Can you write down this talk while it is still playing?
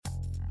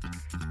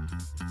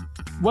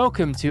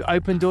Welcome to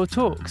Open Door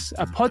Talks,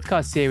 a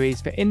podcast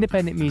series for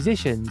independent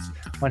musicians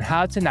on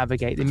how to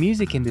navigate the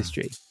music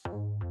industry.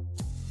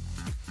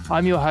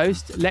 I'm your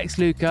host, Lex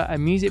Luca, a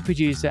music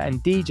producer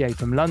and DJ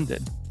from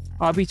London.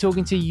 I'll be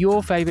talking to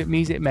your favourite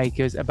music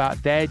makers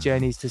about their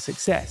journeys to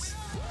success.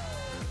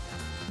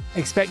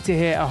 Expect to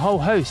hear a whole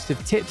host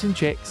of tips and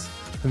tricks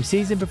from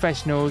seasoned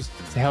professionals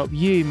to help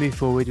you move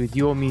forward with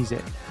your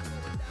music.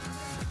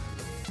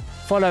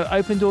 Follow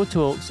Open Door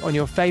Talks on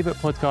your favourite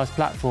podcast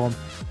platform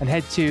and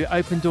head to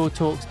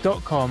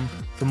opendoortalks.com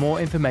for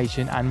more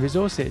information and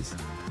resources.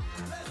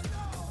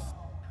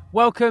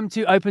 Welcome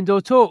to Open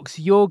Door Talks,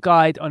 your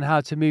guide on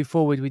how to move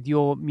forward with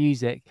your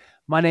music.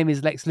 My name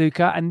is Lex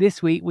Luca, and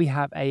this week we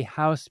have a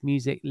house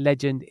music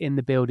legend in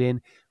the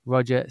building,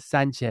 Roger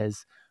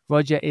Sanchez.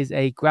 Roger is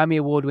a Grammy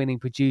Award-winning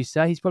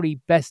producer. He's probably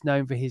best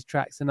known for his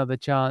tracks Another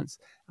Chance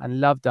and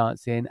Love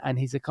Dancing, and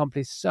he's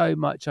accomplished so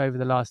much over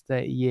the last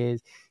 30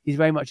 years. He's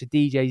very much a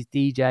DJ's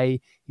DJ.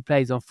 He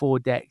plays on 4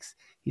 decks.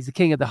 He's the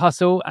king of the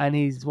hustle, and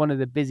he's one of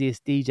the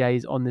busiest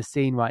DJs on the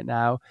scene right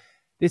now.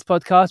 This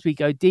podcast, we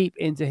go deep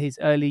into his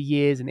early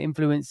years and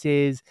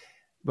influences.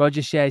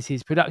 Roger shares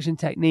his production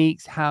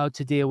techniques, how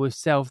to deal with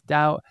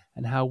self-doubt,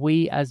 and how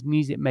we as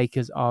music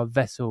makers are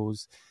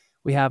vessels.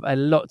 We have a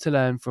lot to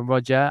learn from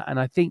Roger, and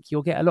I think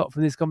you'll get a lot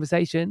from this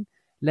conversation.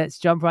 Let's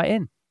jump right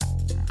in.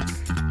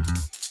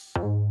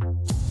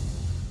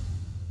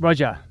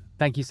 Roger,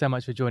 thank you so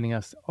much for joining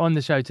us on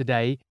the show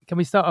today. Can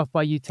we start off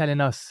by you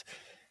telling us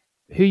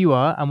who you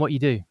are and what you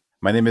do?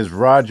 My name is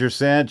Roger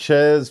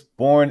Sanchez,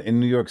 born in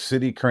New York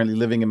City, currently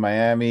living in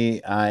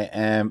Miami. I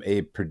am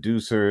a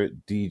producer,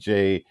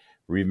 DJ,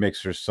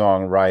 remixer,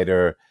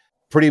 songwriter.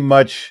 Pretty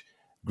much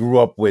grew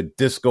up with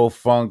disco,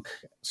 funk,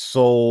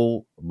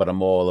 soul, but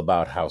I'm all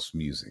about house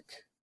music.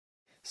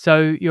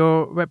 So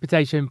your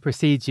reputation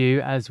precedes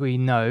you, as we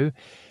know.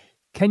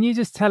 Can you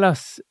just tell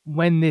us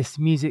when this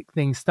music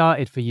thing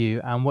started for you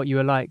and what you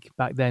were like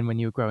back then when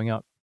you were growing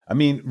up? I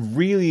mean,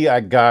 really,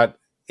 I got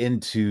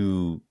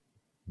into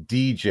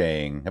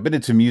DJing. I've been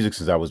into music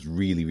since I was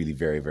really, really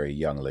very, very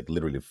young, like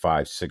literally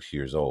 5, 6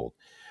 years old.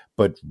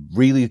 But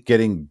really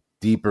getting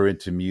deeper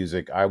into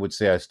music, I would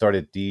say I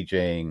started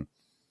DJing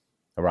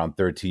around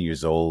 13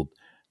 years old.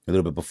 A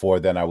little bit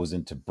before then, I was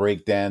into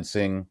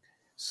breakdancing.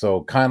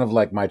 So kind of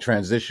like my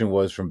transition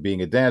was from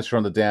being a dancer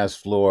on the dance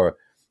floor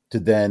to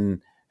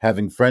then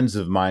having friends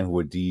of mine who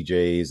were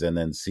DJs and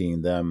then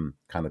seeing them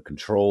kind of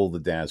control the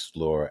dance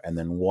floor and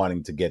then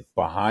wanting to get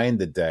behind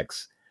the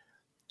decks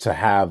to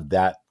have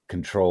that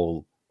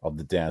control of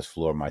the dance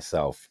floor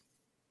myself.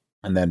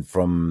 And then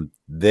from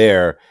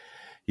there,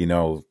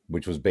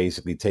 which was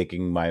basically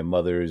taking my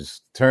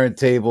mother's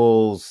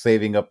turntables,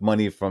 saving up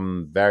money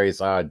from various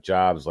odd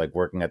jobs, like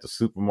working at the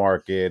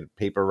supermarket,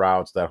 paper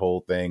routes, that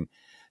whole thing,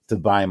 to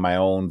buying my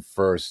own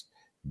first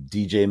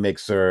DJ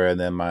mixer and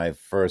then my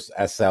first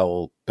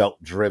SL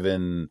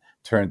belt-driven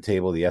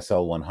turntable, the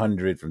SL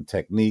 100 from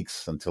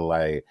Techniques, until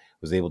I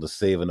was able to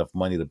save enough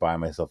money to buy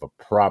myself a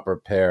proper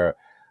pair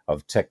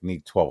of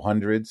Technique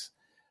 1200s.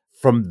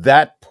 From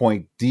that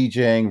point,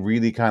 DJing,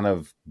 really kind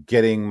of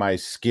getting my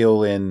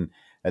skill in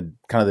at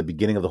kind of the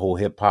beginning of the whole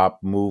hip hop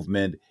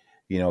movement,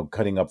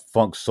 cutting up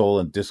funk, soul,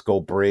 and disco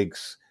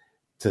breaks,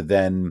 to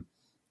then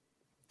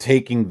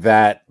taking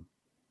that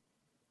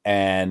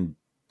and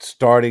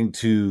starting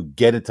to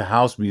get into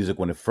house music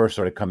when it first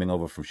started coming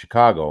over from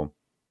Chicago.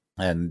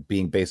 And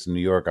being based in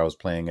New York, I was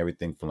playing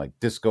everything from like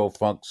disco,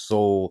 funk,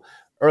 soul,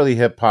 early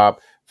hip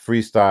hop,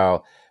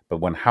 freestyle. But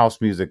when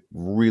house music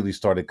really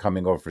started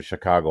coming over from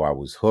Chicago, I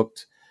was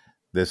hooked.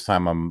 This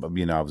time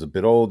I was a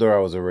bit older. I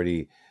was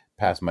already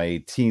past my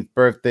 18th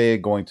birthday,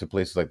 going to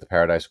places like the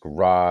Paradise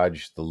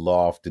Garage, the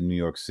Loft in New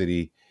York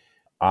City.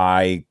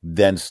 I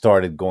then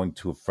started going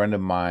to a friend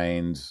of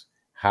mine's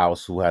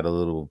house who had a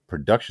little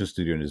production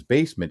studio in his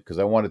basement because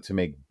I wanted to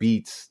make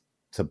beats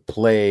to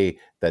play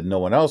that no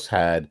one else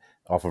had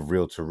off of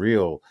reel to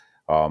reel.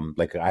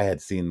 Like I had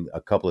seen a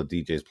couple of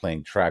DJs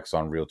playing tracks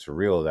on reel to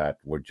reel that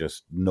were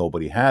just,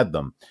 nobody had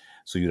them.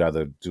 So you'd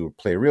either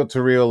play reel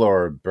to reel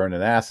or burn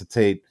an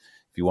acetate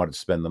if you wanted to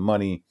spend the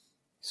money.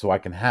 So I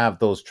can have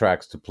those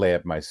tracks to play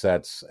at my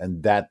sets.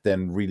 And that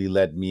then really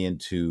led me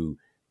into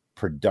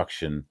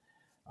production.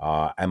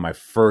 And my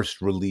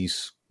first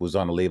release was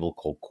on a label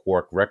called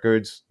Quark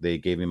Records. They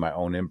gave me my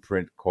own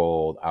imprint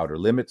called Outer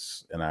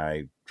Limits. And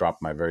I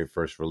dropped my very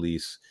first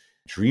release,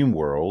 Dream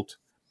World,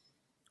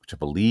 which I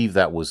believe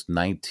that was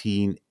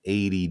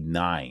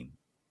 1989,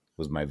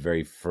 was my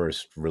very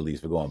first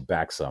release. We're going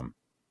back some.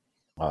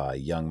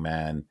 Young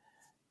man,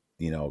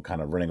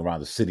 kind of running around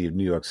the city of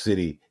New York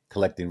City,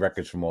 collecting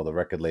records from all the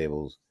record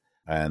labels.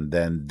 And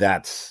then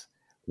that's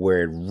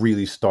where it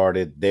really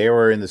started. They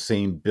were in the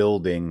same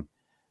building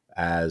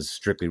as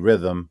Strictly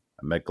Rhythm.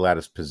 I met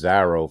Gladys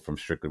Pizarro from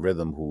Strictly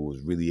Rhythm, who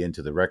was really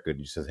into the record.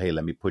 She says, hey,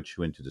 let me put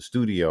you into the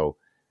studio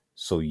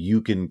so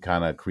you can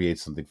kind of create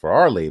something for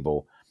our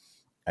label.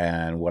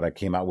 And what I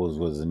came out with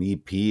was an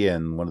EP,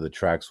 and one of the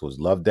tracks was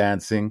Love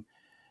Dancing.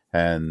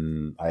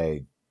 And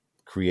I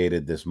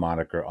created this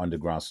moniker,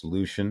 Underground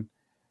Solution.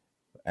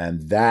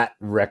 And that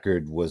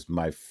record was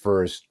my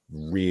first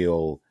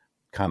real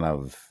kind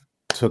of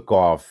took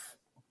off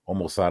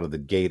almost out of the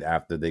gate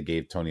after they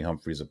gave Tony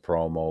Humphries a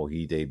promo.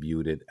 He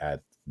debuted it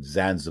at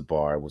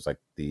Zanzibar. It was like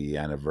the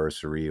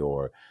anniversary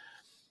or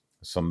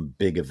some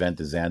big event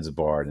to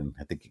Zanzibar. And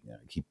I think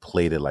he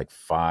played it like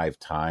 5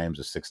 times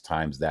or 6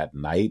 times that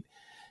night.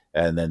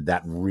 And then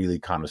that really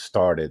kind of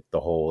started the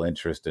whole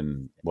interest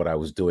in what I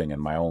was doing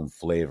and my own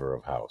flavor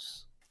of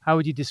house. How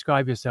would you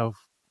describe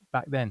yourself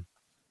back then?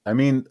 I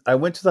mean, I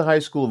went to the High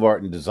School of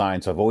Art and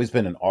Design, so I've always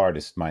been an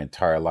artist my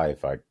entire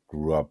life. I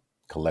grew up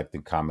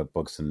collecting comic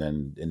books and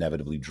then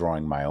inevitably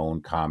drawing my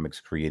own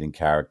comics, creating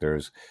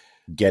characters,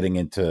 getting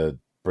into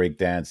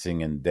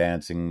breakdancing and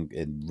dancing.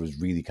 It was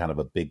really kind of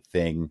a big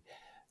thing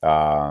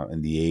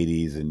in the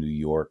 80s in New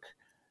York.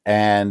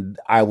 And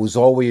I was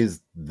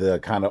always the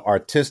kind of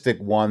artistic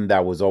one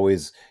that was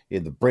always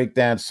in the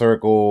breakdance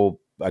circle.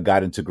 I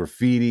got into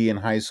graffiti in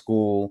high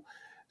school.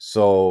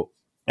 So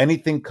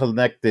anything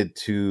connected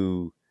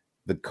to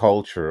the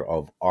culture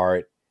of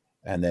art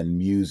and then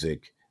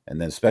music, and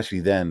then especially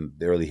then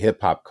the early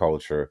hip hop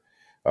culture,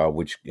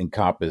 which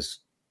encompassed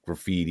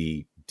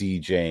graffiti,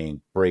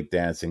 DJing,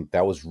 breakdancing.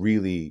 That was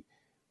really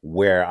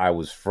where I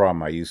was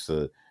from. I used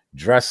to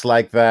dress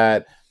like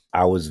that.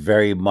 I was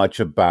very much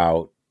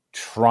about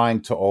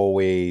trying to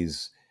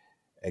always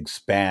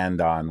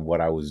expand on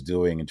what I was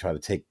doing and try to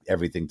take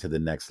everything to the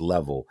next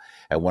level.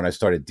 And when I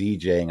started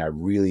DJing, I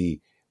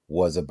really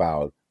was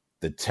about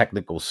the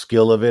technical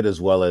skill of it,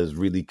 as well as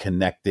really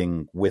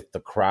connecting with the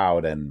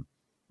crowd and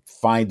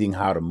finding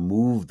how to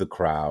move the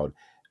crowd.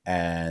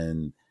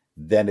 And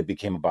then it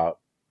became about,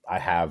 I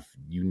have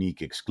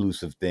unique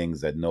exclusive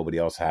things that nobody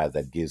else has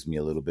that gives me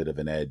a little bit of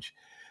an edge.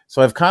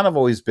 So I've kind of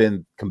always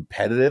been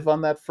competitive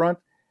on that front,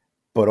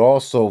 but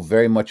also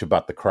very much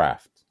about the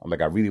craft. I'm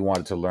like, I really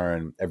wanted to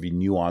learn every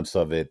nuance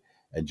of it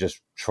and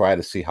just try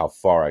to see how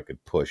far I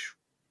could push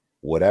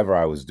whatever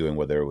I was doing,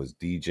 whether it was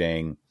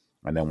DJing.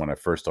 And then when I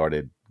first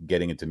started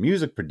getting into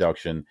music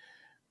production,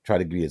 try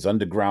to be as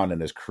underground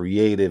and as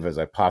creative as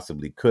I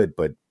possibly could,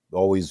 but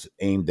always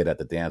aimed it at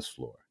the dance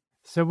floor.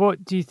 So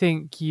what do you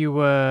think you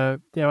were,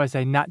 dare I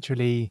say,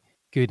 naturally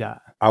good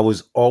at? I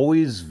was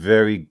always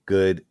very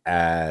good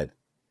at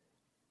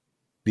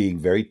being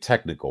very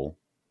technical,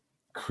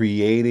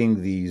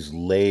 creating these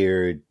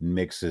layered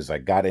mixes. I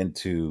got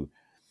into,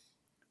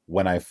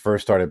 when I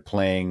first started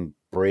playing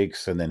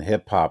breaks and then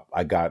hip hop,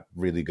 I got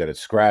really good at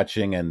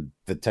scratching and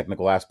the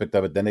technical aspect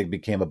of it. Then it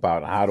became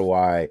about how do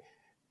I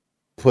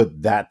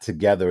put that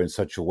together in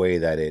such a way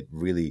that it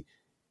really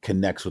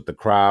connects with the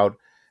crowd.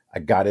 I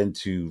got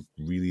into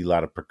really a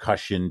lot of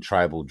percussion,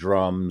 tribal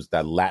drums,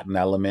 that Latin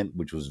element,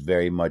 which was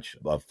very much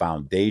a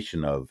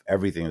foundation of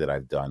everything that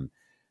I've done.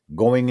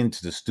 Going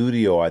into the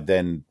studio, I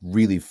then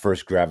really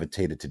first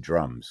gravitated to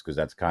drums because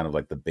that's kind of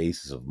like the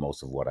basis of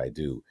most of what I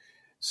do.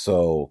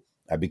 So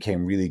I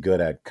became really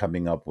good at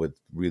coming up with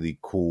really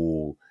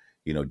cool,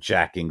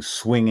 jacking,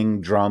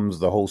 swinging drums,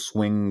 the whole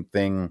swing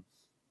thing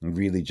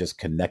really just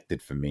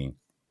connected for me.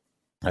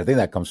 I think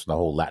that comes from the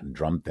whole Latin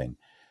drum thing.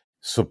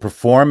 So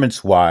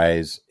performance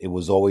wise, it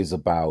was always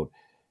about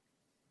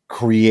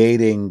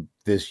creating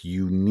this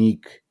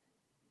unique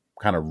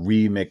kind of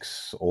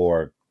remix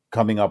or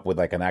coming up with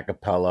like an a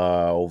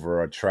cappella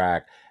over a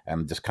track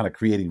and just kind of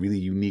creating really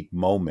unique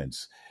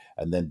moments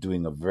and then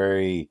doing a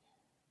very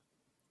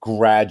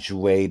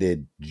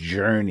graduated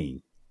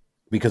journey.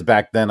 Because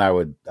back then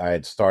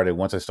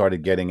once I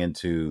started getting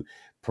into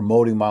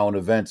promoting my own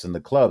events in the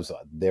clubs,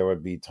 there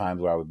would be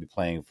times where I would be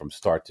playing from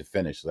start to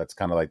finish. So that's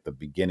kind of like the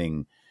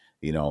beginning,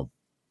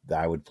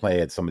 I would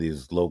play at some of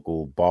these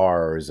local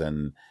bars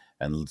and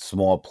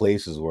small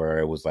places where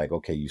it was like,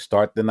 okay, you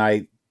start the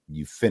night,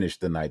 you finish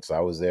the night. So I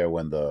was there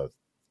when the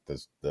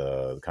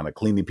kind of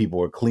cleaning people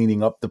were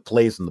cleaning up the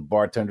place and the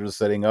bartender was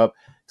setting up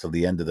till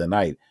the end of the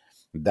night.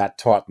 That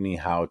taught me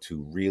how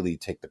to really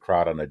take the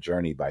crowd on a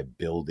journey by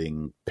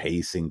building,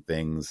 pacing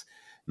things.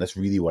 And that's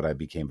really what I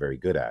became very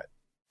good at.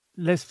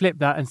 Let's flip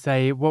that and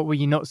say, what were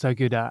you not so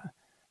good at?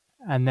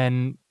 And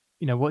then,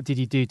 what did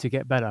you do to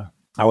get better?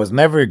 I was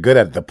never good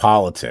at the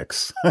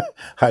politics.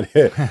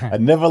 I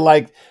never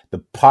liked the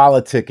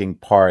politicking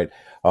part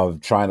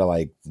of trying to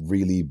like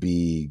really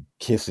be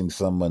kissing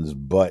someone's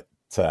butt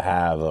to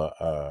have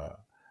a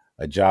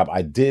job.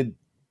 I did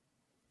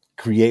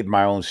create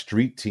my own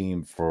street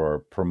team for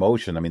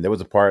promotion. I mean, there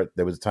was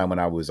a time when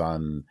I was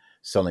on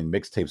selling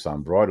mixtapes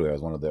on Broadway. I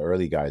was one of the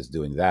early guys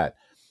doing that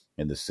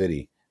in the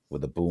city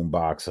with a boom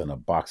box and a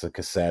box of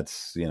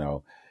cassettes,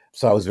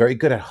 So I was very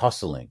good at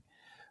hustling,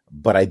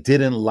 but I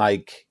didn't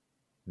like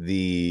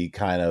the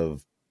kind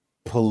of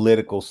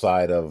political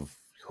side of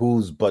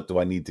whose butt do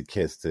I need to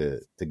kiss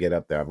to get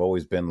up there. I've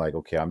always been like,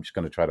 okay, I'm just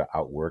going to try to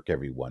outwork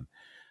everyone.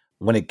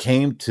 When it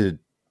came to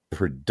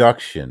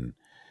production,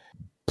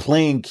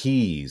 playing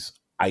keys,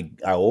 I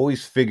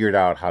always figured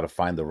out how to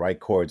find the right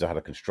chords or how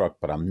to construct,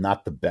 but I'm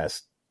not the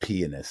best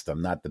pianist.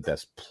 I'm not the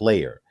best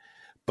player,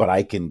 but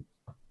I can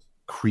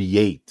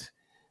create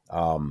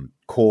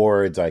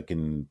chords. I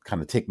can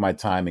kind of take my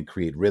time and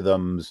create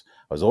rhythms.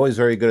 I was always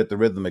very good at the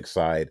rhythmic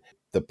side.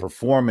 the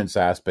performance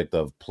aspect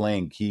of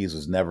playing keys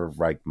was never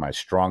like my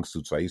strong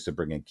suit. So I used to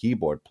bring in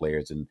keyboard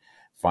players and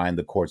find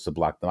the chords to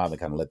block them out and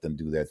kind of let them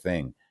do their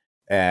thing.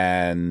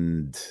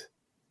 And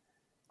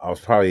I was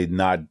probably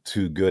not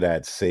too good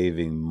at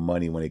saving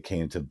money when it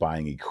came to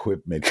buying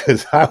equipment,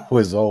 because I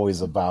was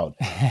always about,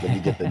 let me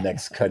get the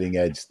next cutting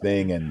edge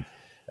thing. And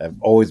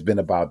I've always been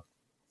about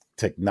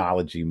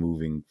technology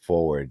moving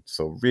forward.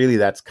 So really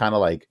that's kind of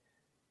like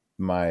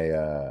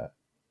my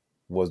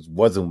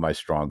wasn't my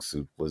strong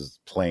suit, was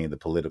playing the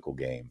political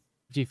game.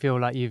 Do you feel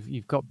like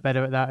you've got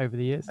better at that over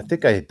the years? I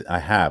think I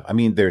have. I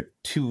mean, there are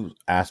two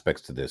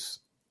aspects to this.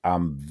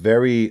 I'm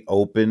very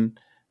open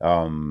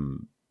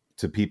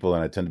to people,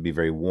 and I tend to be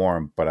very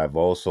warm. But I've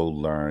also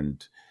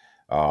learned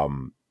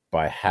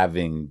by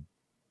having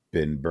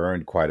been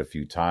burned quite a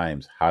few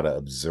times how to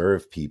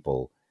observe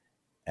people,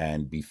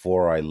 and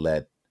before I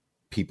let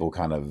people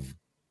kind of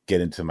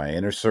get into my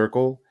inner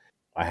circle,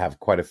 I have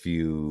quite a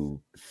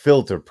few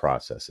filter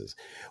processes.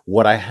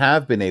 What I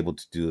have been able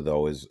to do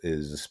though is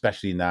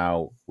especially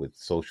now with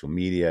social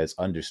media, is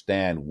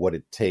understand what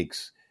it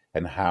takes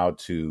and how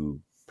to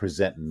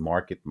present and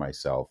market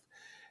myself.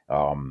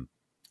 Um,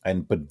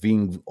 and but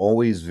being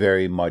always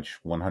very much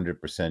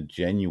 100%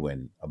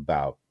 genuine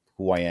about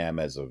who I am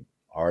as an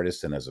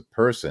artist and as a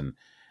person.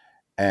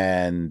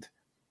 And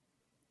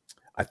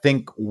I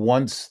think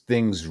once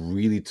things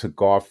really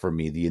took off for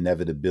me, the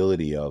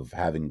inevitability of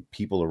having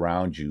people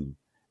around you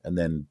and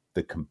then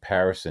the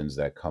comparisons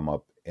that come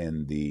up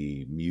in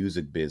the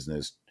music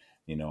business,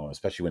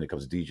 especially when it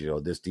comes to DJ, oh,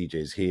 this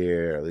DJ's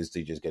here, or this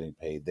DJ's getting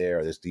paid there,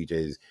 or this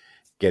DJ's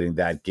getting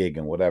that gig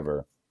and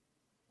whatever.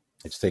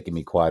 It's taken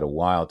me quite a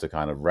while to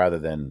kind of, rather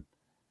than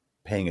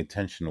paying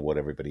attention to what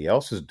everybody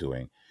else is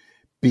doing,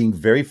 being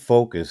very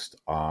focused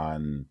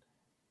on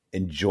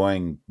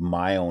enjoying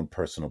my own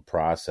personal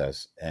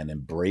process and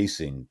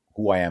embracing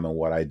who I am and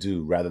what I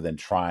do, rather than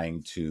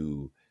trying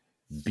to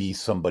be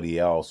somebody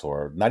else,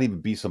 or not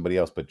even be somebody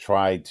else, but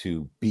try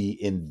to be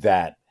in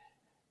that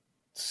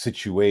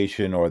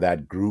situation or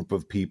that group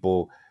of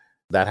people.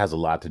 That has a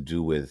lot to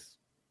do with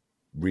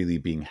really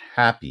being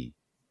happy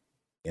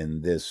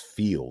in this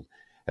field.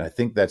 And I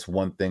think that's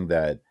one thing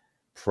that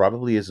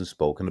probably isn't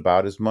spoken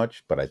about as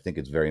much, but I think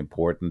it's very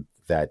important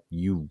that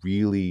you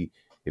really,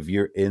 if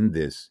you're in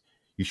this,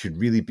 you should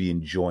really be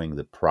enjoying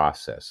the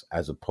process,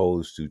 as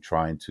opposed to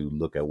trying to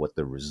look at what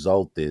the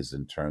result is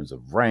in terms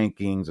of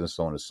rankings and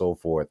so on and so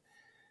forth.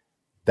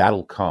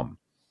 That'll come.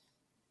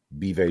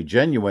 Be very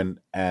genuine,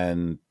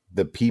 and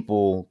the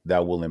people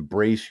that will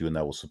embrace you and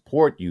that will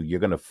support you, you're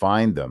going to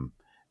find them.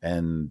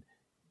 And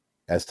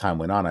as time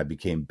went on, I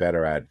became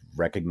better at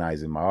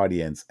recognizing my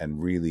audience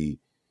and really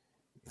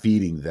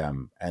feeding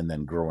them and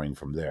then growing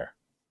from there.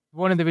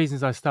 One of the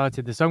reasons I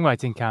started the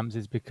songwriting camps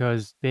is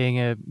because being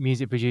a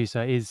music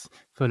producer is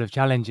full of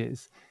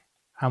challenges.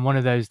 And one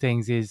of those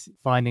things is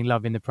finding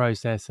love in the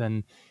process,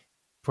 and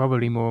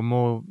probably more and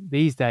more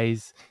these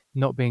days,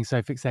 not being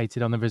so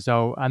fixated on the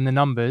result and the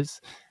numbers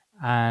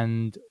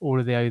and all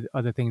of the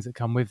other things that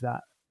come with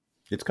that.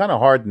 It's kind of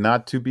hard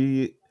not to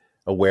be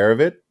aware of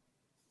it.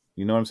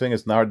 You know what I'm saying?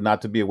 It's hard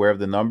not to be aware of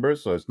the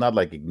numbers. So it's not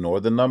like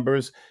ignore the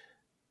numbers,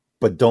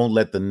 but don't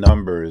let the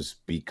numbers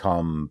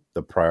become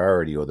the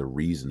priority or the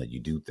reason that you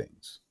do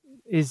things.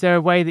 Is there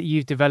a way that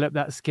you've developed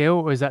that skill,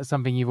 or is that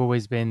something you've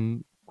always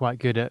been quite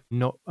good at,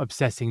 not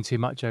obsessing too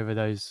much over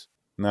those?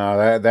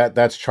 No,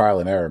 that's trial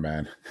and error,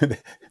 man.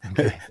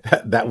 Okay.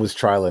 that was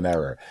trial and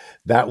error.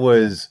 That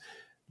was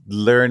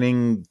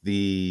learning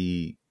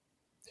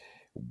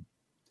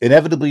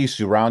inevitably you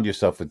surround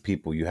yourself with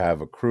people. You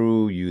have a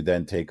crew, you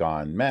then take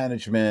on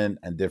management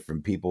and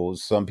different people.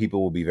 Some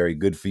people will be very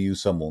good for you,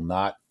 some will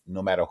not.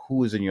 No matter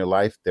who is in your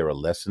life, there are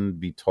lessons to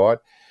be taught.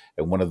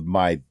 And one of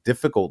my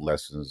difficult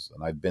lessons,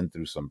 and I've been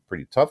through some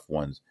pretty tough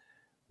ones,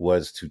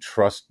 was to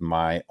trust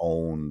my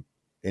own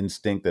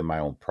instinct and my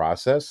own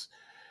process.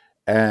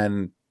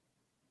 And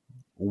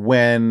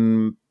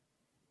when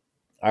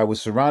I was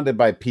surrounded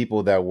by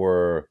people that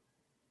were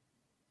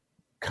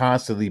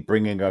constantly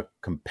bringing up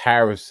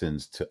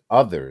comparisons to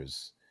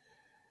others,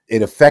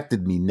 it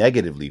affected me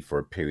negatively for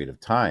a period of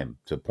time,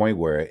 to a point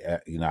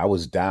where, I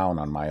was down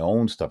on my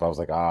own stuff. I was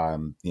like,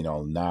 I'm,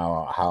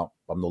 now how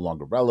I'm no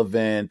longer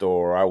relevant,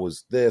 or I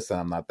was this and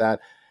I'm not that.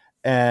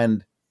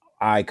 And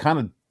I kind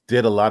of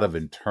did a lot of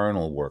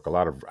internal work.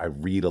 I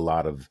read a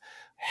lot of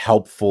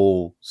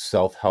helpful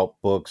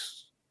self-help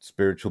books,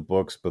 spiritual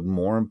books, but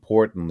more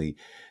importantly,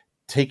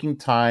 taking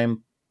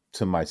time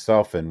to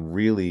myself and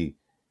really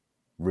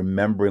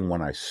remembering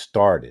when I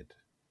started,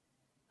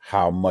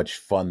 how much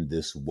fun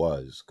this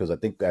was. Because I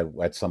think that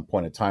at some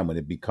point in time, when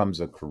it becomes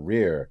a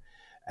career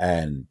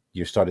and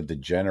you're starting to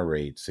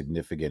generate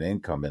significant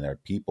income and there are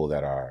people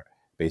that are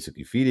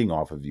basically feeding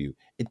off of you,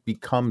 it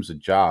becomes a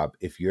job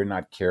if you're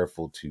not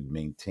careful to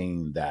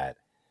maintain that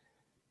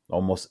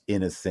almost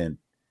innocent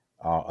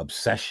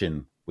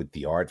obsession with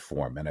the art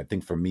form. And I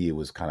think for me, it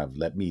was kind of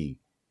let me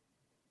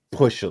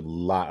push a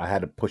lot. I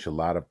had to push a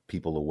lot of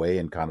people away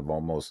and kind of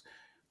almost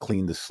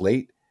clean the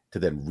slate to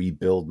then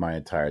rebuild my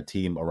entire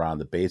team around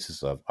the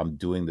basis of I'm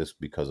doing this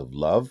because of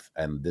love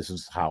and this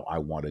is how I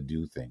want to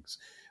do things.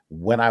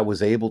 When I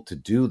was able to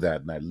do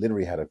that, and I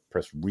literally had to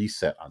press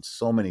reset on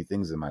so many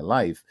things in my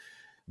life,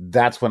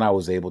 that's when I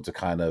was able to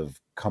kind of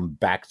come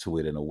back to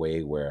it in a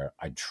way where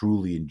I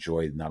truly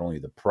enjoyed not only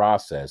the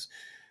process,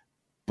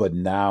 but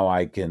now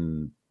I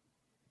can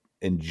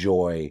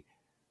enjoy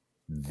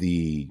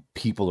the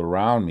people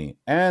around me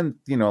and,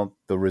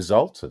 the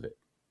results of it.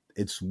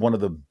 It's one of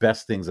the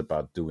best things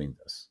about doing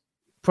this.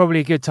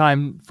 Probably a good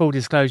time, full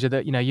disclosure,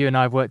 that, you and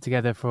I have worked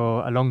together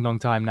for a long, long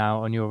time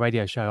now on your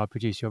radio show. I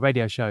produce your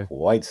radio show.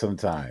 Quite some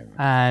time.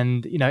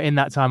 And, in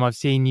that time, I've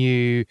seen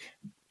you,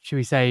 should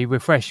we say,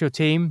 refresh your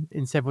team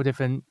in several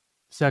different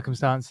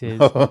circumstances.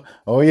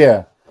 Oh,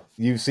 yeah.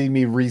 You've seen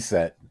me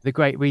reset. The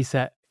great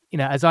reset,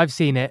 as I've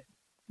seen it,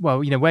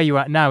 well, where you're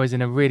at now is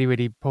in a really,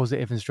 really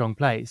positive and strong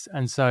place.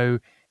 And so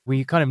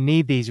we kind of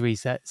need these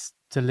resets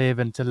to live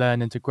and to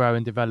learn and to grow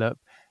and develop.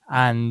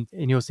 And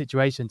in your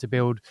situation, to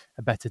build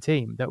a better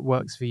team that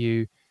works for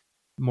you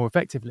more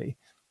effectively.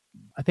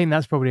 I think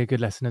that's probably a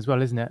good lesson as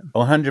well, isn't it?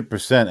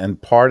 100%.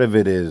 And part of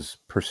it is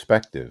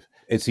perspective.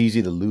 It's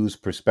easy to lose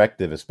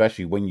perspective,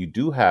 especially when you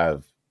do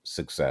have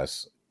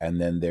success.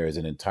 And then there's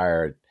an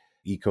entire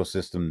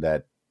ecosystem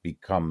that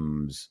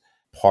becomes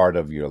part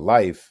of your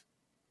life.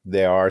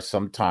 There are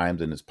some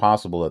times, and it's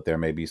possible that there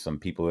may be some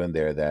people in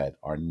there that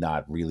are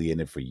not really in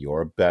it for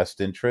your best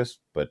interest,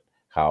 but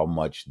how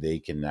much they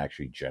can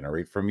actually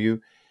generate from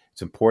you.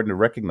 It's important to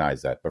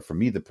recognize that. But for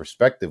me, the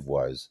perspective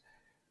was,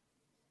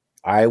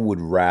 I would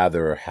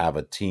rather have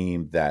a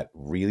team that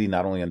really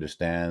not only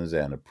understands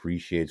and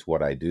appreciates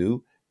what I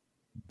do,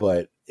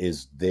 but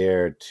is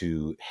there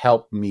to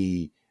help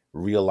me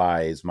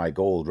realize my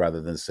goals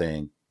rather than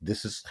saying,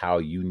 this is how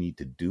you need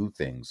to do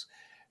things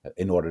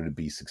in order to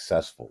be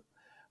successful.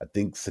 I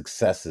think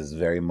success is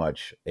very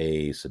much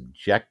a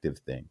subjective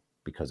thing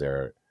because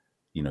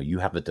you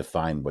have to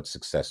define what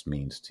success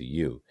means to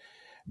you.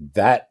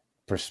 That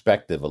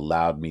perspective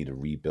allowed me to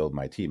rebuild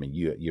my team. And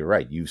you're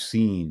right. You've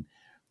seen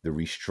the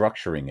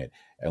restructuring it.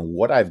 And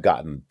what I've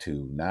gotten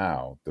to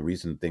now, the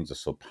reason things are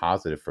so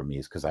positive for me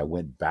is because I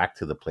went back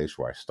to the place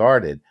where I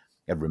started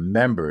and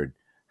remembered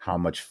how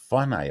much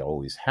fun I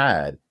always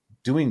had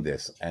doing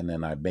this. And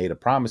then I made a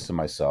promise to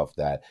myself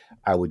that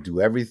I would do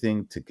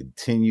everything to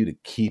continue to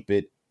keep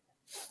it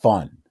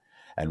fun.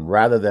 And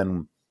rather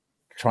than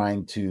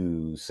trying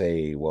to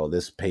say, well,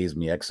 this pays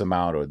me X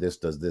amount or this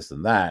does this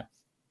and that,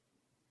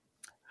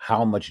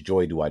 how much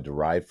joy do I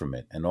derive from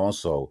it? And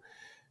also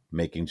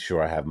making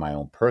sure I have my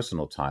own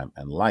personal time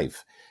and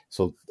life.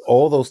 So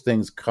all those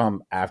things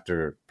come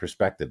after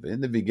perspective. In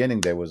the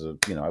beginning, there was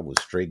I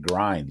was straight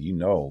grind.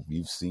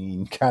 You've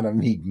seen kind of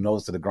me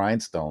nose to the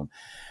grindstone.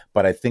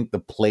 But I think the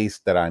place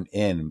that I'm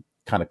in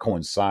kind of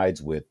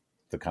coincides with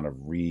the kind of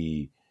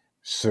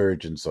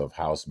resurgence of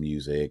house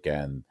music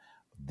and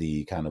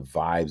the kind of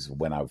vibes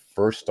when I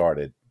first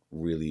started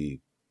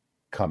really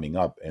coming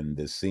up in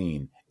this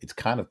scene. It's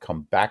kind of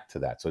come back to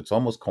that. So it's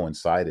almost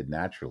coincided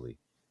naturally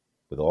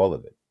with all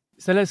of it.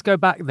 So let's go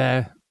back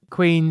there.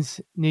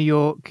 Queens, New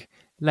York,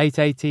 late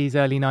 80s,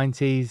 early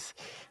 90s.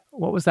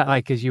 What was that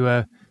like as you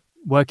were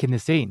working the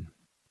scene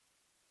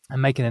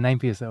and making a name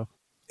for yourself?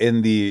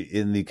 In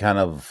the kind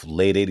of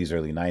late 80s,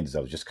 early 90s, I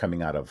was just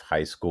coming out of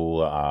high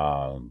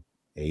school,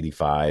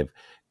 85,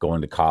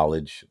 going to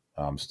college,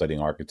 studying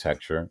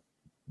architecture.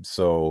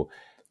 So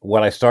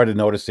what I started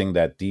noticing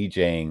that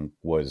DJing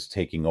was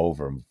taking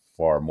over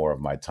far more of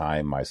my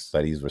time. My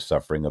studies were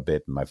suffering a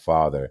bit. And my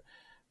father,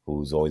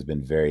 who's always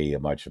been very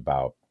much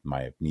about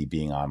me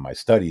being on my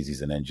studies,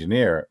 he's an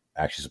engineer,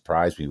 actually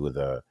surprised me with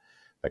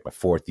my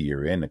fourth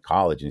year in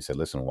college. And he said,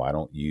 listen, why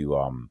don't you,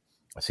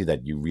 I see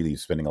that you're really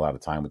spending a lot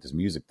of time with this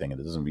music thing, and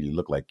it doesn't really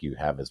look like you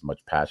have as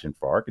much passion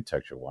for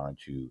architecture. Why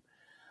don't you,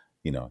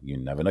 you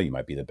never know, you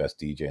might be the best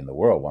DJ in the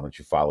world. Why don't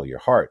you follow your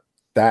heart?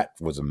 That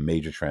was a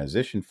major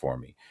transition for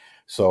me.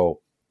 So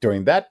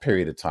during that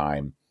period of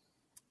time,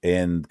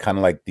 in kind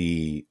of like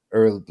the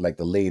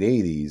late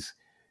 80s,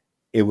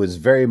 it was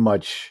very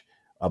much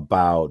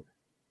about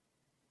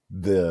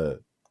the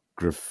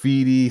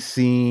graffiti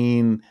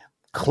scene.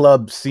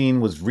 Club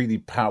scene was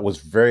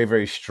very,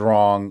 very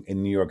strong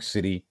in New York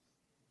City.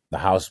 The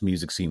house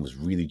music scene was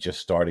really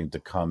just starting to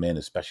come in,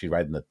 especially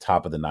right in the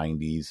top of the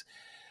 90s.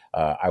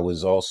 I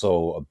was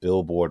also a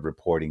Billboard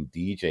reporting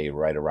DJ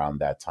right around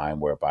that time,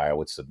 whereby I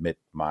would submit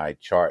my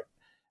chart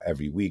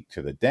every week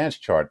to the dance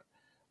chart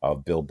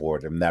of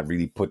Billboard. And that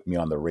really put me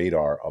on the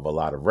radar of a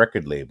lot of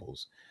record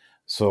labels.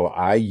 So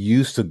I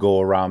used to go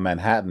around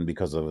Manhattan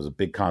because there was a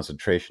big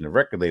concentration of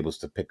record labels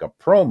to pick up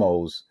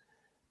promos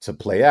to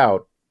play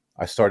out.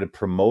 I started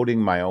promoting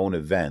my own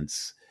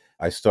events.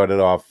 I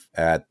started off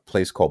at a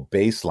place called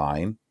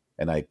Baseline,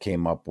 and I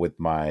came up with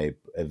my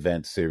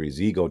event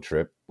series Ego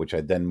Trip, which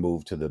I then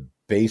moved to the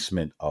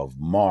basement of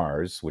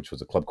Mars, which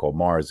was a club called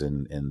Mars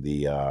in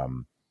the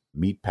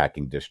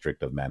meatpacking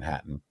district of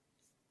Manhattan.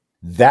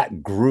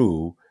 That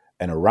grew,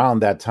 and around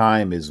that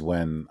time is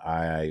when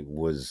I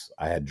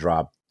had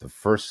dropped the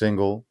first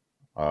single,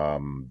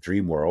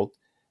 Dream World,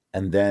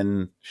 And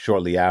then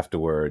shortly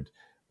afterward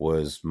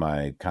was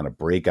my kind of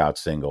breakout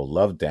single,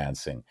 Love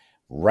Dancing.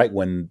 Right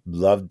when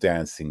Love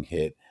Dancing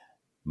hit,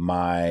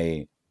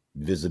 my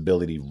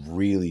visibility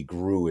really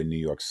grew in New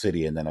York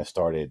City. And then I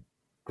started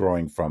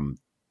growing from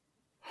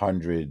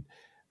 100,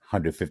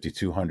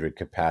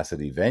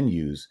 capacity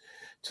venues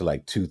to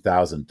like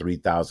 2,000,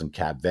 3,000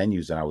 cap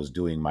venues. And I was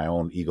doing my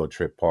own ego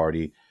trip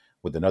party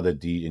with another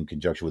DJ in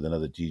conjunction with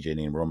another DJ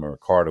named Roman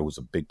Ricardo, who's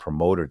a big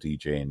promoter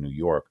DJ in New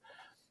York.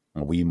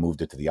 And we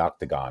moved it to the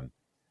Octagon.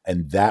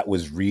 And that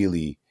was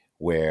really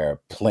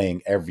where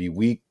playing every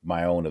week,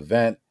 my own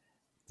event,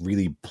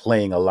 really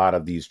playing a lot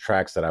of these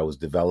tracks that I was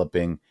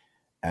developing.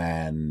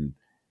 And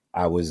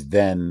I was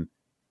then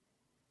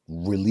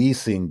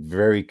releasing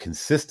very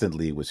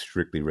consistently with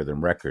Strictly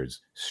Rhythm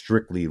Records.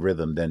 Strictly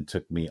Rhythm then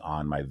took me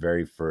on my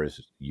very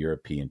first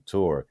European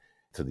tour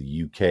to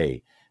the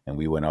UK. And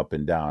we went up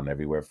and down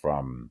everywhere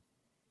from,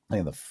 I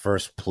think the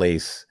first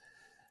place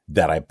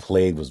that I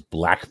played was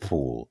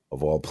Blackpool,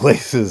 of all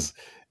places,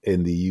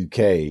 in the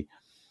UK.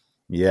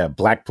 Yeah,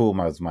 Blackpool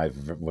was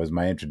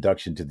my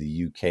introduction to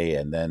the UK,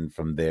 and then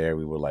from there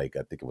we were like,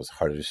 I think it was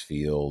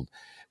Huddersfield.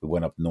 We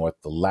went up north.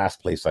 The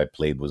last place I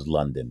played was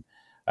London,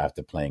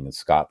 after playing in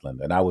Scotland,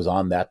 and I was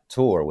on that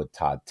tour with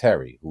Todd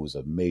Terry, who was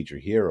a major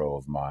hero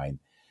of mine,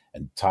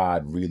 and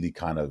Todd really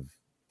kind of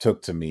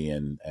took to me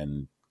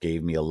and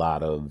gave me a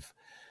lot of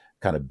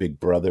kind of big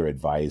brother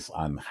advice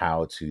on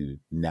how to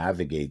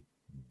navigate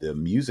the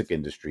music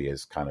industry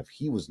as kind of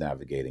he was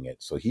navigating it.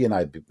 So he and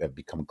I have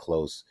become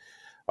close.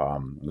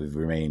 We've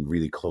remained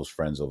really close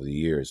friends over the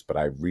years, but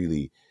I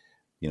really,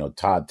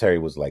 Todd Terry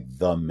was like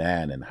the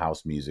man in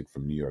house music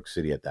from New York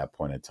City at that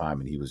point in time.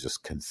 And he was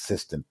just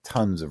consistent,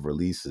 tons of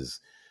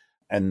releases.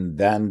 And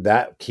then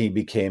that key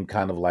became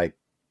kind of like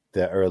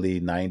the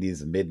early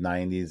 90s and mid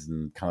 90s,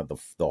 and kind of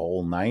the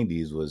whole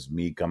 90s was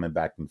me coming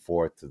back and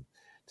forth to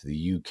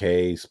the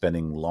UK,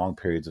 spending long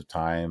periods of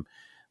time,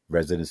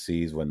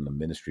 residencies when the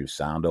Ministry of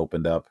Sound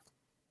opened up.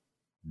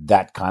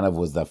 That kind of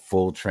was that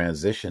full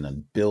transition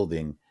and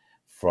building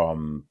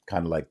from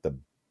kind of like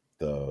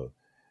the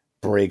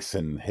breaks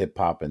in hip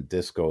hop and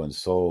disco and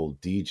soul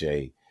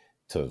DJ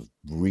to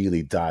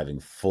really diving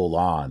full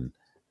on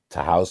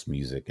to house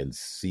music and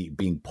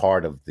being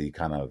part of the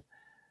kind of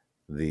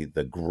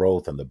the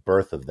growth and the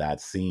birth of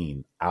that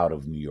scene out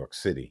of New York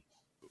City.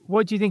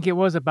 What do you think it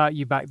was about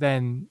you back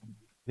then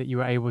that you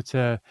were able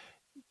to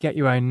get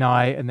your own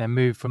night and then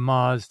move from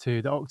Mars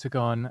to the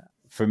Octagon?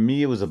 For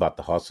me, it was about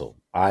the hustle.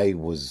 I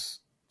was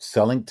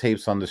selling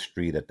tapes on the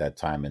street at that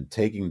time and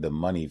taking the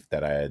money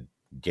that I had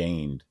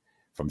gained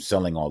from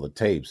selling all the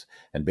tapes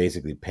and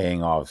basically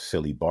paying off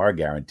silly bar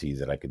guarantees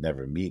that I could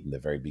never meet in the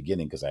very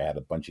beginning, because I had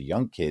a bunch of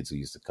young kids who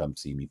used to come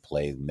see me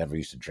play, who never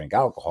used to drink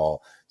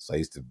alcohol. So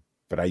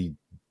I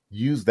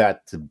used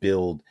that to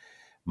build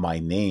my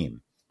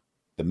name.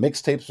 The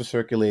mixtapes were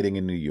circulating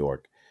in New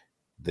York.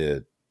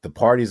 The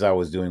parties I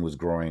was doing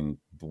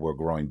were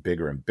growing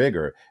bigger and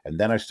bigger. And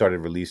then I started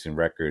releasing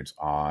records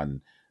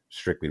on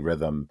Strictly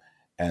Rhythm.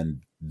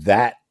 And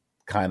that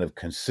kind of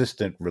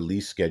consistent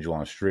release schedule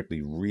on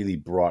Strictly really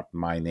brought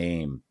my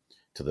name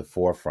to the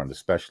forefront,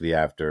 especially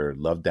after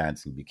Love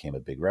Dancing became a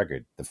big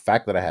record. The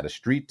fact that I had a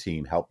street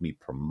team helped me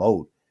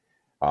promote.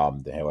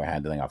 They were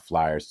handing out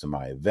flyers to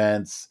my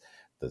events.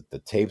 The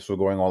tapes were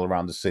going all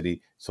around the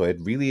city. So it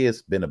really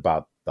has been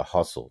about the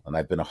hustle. And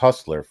I've been a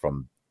hustler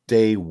from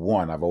day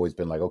one. I've always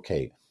been like,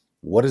 okay,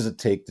 what does it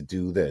take to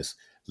do this?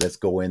 Let's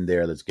go in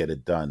there. Let's get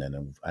it done.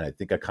 And I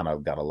think I kind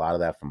of got a lot of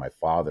that from my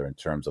father in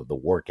terms of the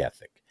work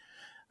ethic.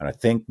 And I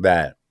think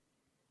that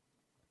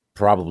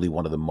probably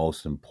one of the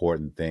most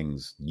important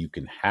things you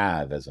can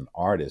have as an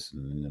artist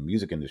in the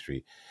music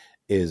industry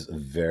is a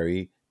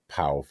very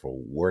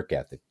powerful work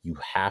ethic. You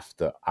have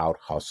to out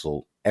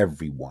hustle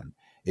everyone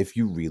if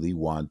you really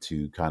want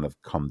to kind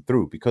of come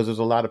through, because there's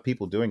a lot of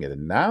people doing it.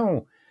 And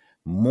now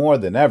more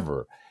than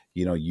ever,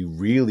 you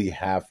really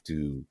have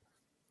to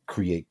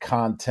create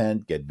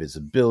content, get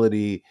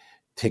visibility,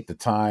 take the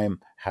time,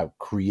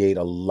 create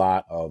a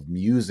lot of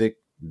music.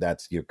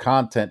 That's your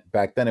content.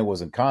 Back then it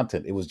wasn't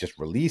content, it was just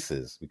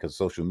releases, because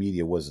social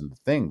media wasn't the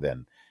thing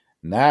then.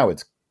 Now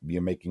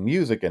you're making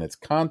music and it's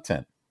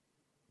content,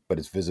 but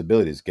it's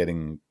visibility, it's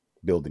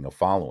building a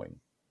following.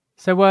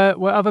 So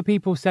were other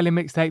people selling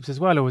mixtapes as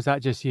well, or was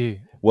that just you?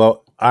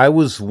 Well, I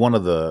was one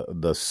of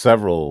the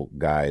several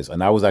guys,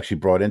 and I was actually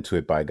brought into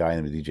it by a guy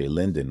named DJ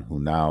Linden, who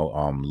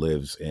now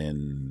lives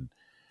in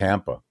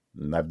Tampa.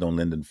 And I've known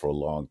Linden for a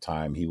long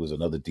time. He was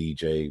another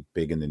DJ,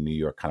 big in the New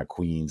York kind of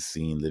Queens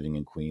scene, living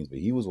in Queens. But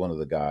he was one of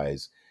the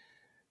guys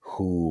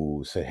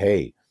who said,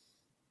 "Hey,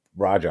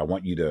 Roger, I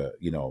want you to,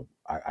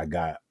 I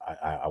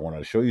wanted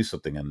to show you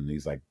something." And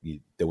he's like,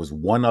 there was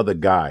one other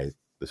guy,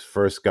 this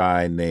first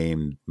guy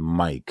named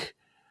Mike.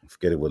 I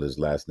forget what his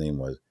last name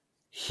was.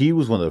 He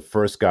was one of the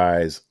first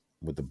guys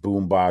with the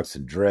boombox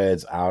and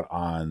dreads out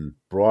on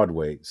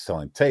Broadway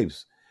selling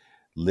tapes.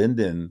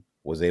 Linden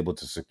was able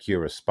to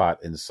secure a spot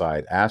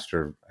inside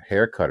Astor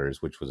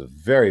Haircutters, which was a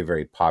very,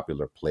 very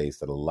popular place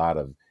that a lot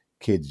of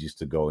kids used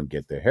to go and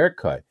get their hair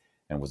cut,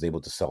 and was able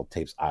to sell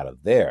tapes out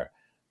of there.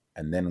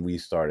 And then we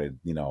started,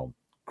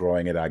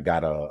 growing it. I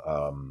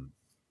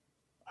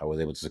was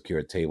able to secure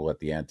a table at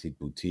the antique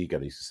boutique. I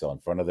used to sell in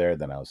front of there.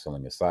 Then I was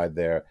selling aside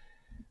there.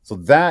 So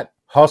that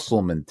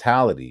hustle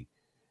mentality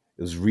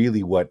is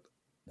really what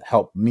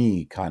helped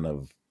me kind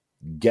of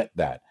get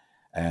that.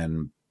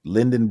 And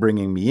Lyndon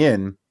bringing me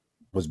in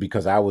was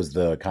because I was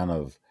the kind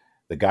of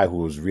the guy who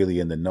was really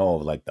in the know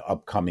of like the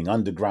upcoming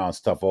underground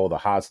stuff, all the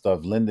hot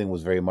stuff. Lyndon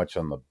was very much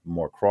on the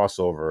more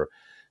crossover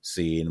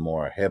scene,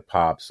 more hip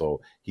hop.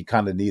 So he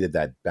kind of needed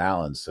that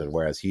balance. So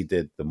whereas he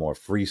did the more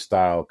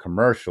freestyle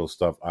commercial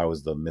stuff, I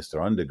was the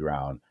Mr.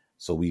 Underground.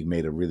 So we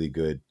made a really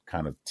good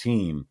kind of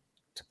team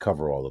to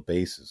cover all the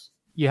bases.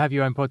 You have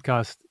your own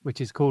podcast, which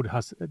is called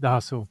The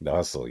Hustle. The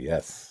Hustle,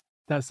 yes.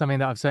 That's something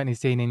that I've certainly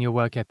seen in your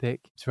work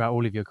ethic throughout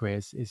all of your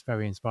careers. It's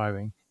very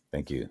inspiring.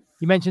 Thank you.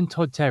 You mentioned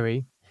Todd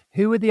Terry.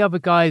 Who were the other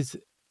guys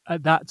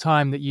at that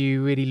time that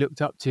you really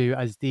looked up to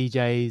as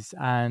DJs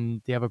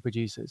and the other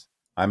producers?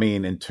 I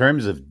mean, in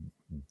terms of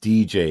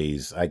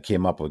DJs, I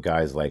came up with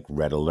guys like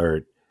Red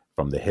Alert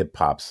from the hip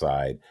hop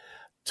side,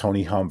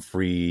 Tony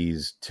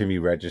Humphries, Timmy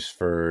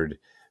Regisford,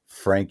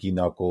 Frankie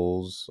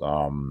Knuckles,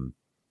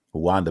 who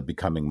wound up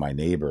becoming my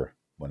neighbor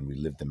when we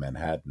lived in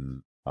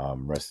Manhattan.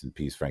 Rest in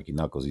peace, Frankie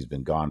Knuckles. He's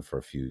been gone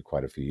for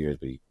quite a few years,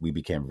 but we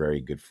became very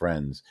good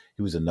friends.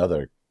 He was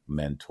another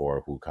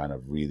mentor who kind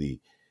of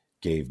really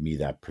gave me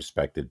that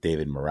perspective.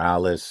 David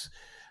Morales.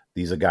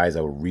 These are guys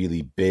that were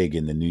really big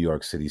in the New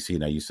York City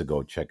scene. I used to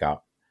go check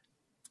out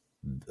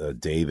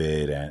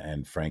David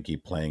and Frankie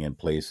playing in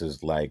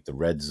places like the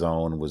Red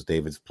Zone was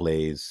David's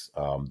place.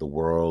 The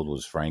World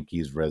was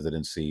Frankie's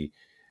residency.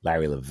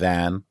 Larry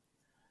Levan,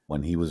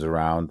 when he was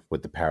around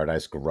with the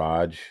Paradise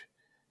Garage.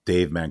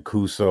 Dave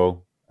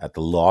Mancuso at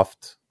the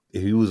Loft.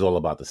 He was all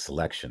about the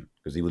selection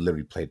because he would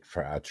literally play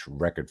a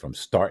record from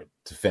start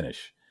to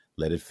finish.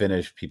 Let it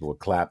finish, people would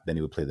clap, then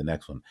he would play the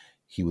next one.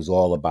 He was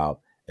all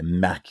about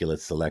immaculate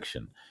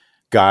selection.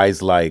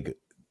 Guys like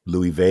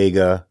Louis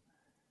Vega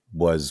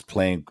was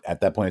playing,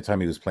 at that point in time,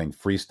 he was playing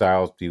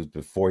freestyles. He was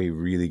before he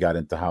really got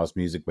into house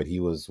music, but he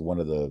was one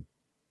of the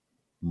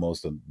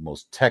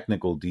most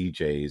technical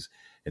DJs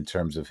in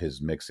terms of his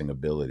mixing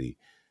ability.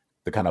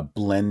 The kind of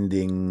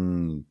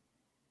blending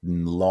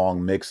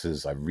long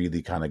mixes, I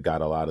really kind of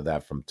got a lot of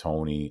that from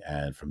Tony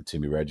and from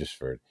Timmy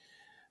Regisford.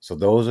 So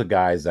those are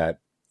guys that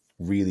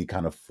really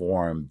kind of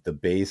formed the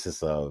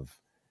basis of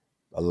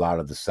a lot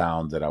of the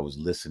sound that I was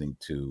listening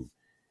to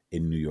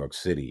in New York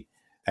City.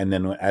 And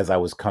then as I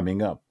was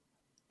coming up,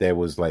 there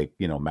was like,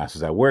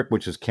 Masters at Work,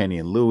 which is Kenny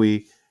and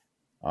Louie.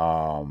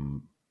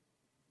 I'm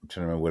trying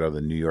to remember what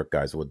other New York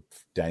guys, with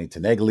Danny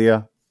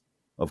Tenaglia,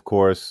 of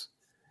course.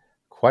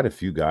 Quite a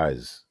few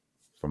guys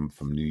from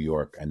New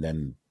York. And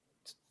then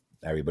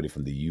everybody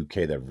from the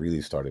UK that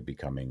really started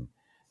becoming,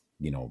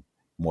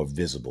 more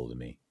visible to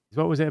me.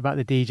 What was it about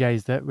the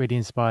DJs that really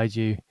inspired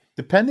you?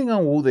 Depending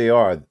on who they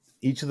are,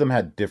 each of them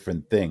had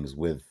different things.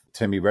 With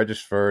Timmy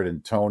Regisford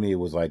and Tony, it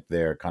was like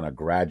their kind of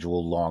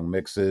gradual long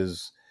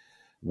mixes.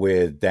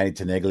 With Danny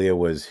Tenaglia,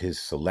 was his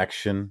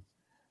selection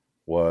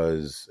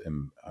was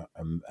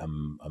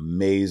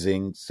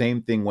amazing.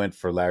 Same thing went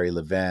for Larry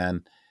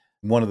Levan.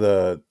 One of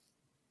the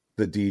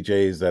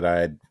DJs that I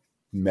had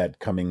met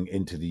coming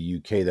into the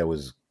UK that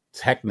was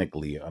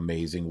technically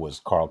amazing was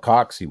Carl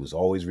Cox. He was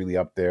always really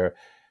up there.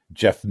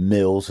 Jeff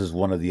Mills is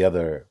one of the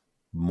other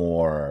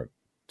more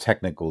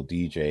technical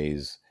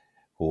DJs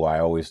who I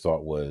always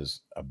thought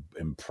was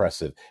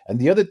impressive. And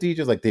the other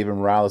DJs like David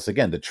Morales,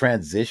 again, the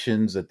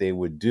transitions that they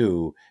would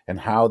do and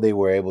how they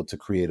were able to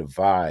create a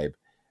vibe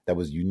that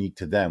was unique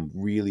to them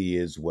really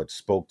is what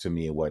spoke to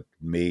me and what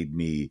made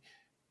me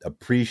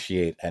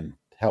appreciate and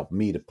help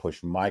me to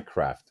push my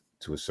craft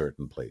to a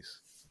certain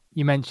place.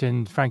 You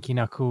mentioned Frankie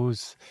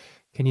Knuckles.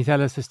 Can you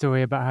tell us the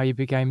story about how you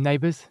became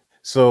neighbors?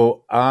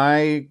 So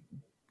I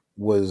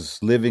was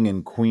living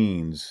in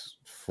Queens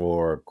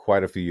for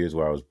quite a few years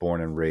where I was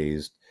born and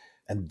raised.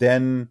 And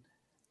then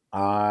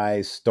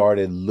I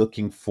started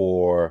looking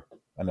for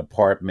an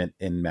apartment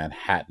in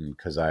Manhattan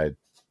because I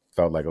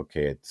felt like,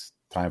 okay, it's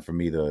time for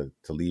me to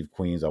leave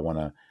Queens. I want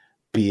to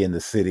be in the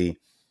city.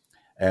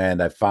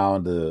 And I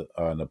found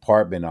an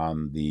apartment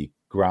on the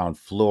ground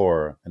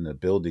floor in a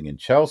building in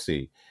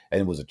Chelsea,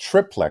 and it was a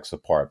triplex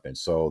apartment.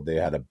 So they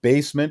had a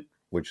basement,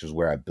 which is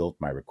where I built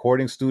my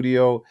recording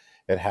studio.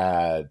 It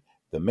had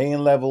the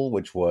main level,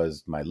 which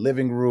was my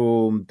living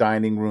room,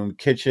 dining room,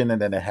 kitchen,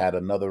 and then it had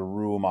another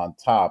room on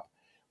top,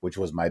 which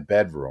was my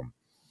bedroom.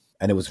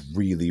 And it was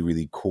really,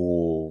 really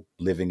cool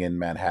living in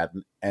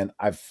Manhattan. And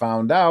I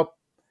found out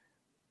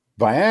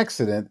by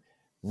accident,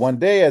 one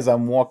day as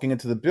I'm walking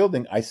into the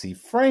building, I see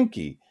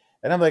Frankie.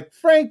 And I'm like,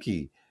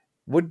 Frankie,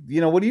 what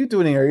are you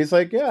doing here? He's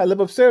like, yeah, I live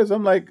upstairs.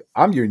 I'm like,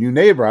 I'm your new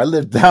neighbor. I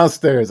live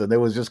downstairs. And it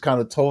was just kind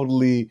of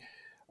totally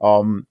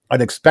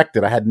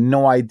unexpected. I had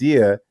no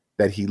idea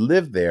that he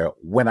lived there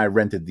when I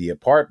rented the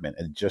apartment.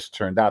 And it just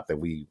turned out that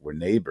we were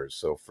neighbors.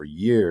 So for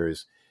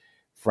years,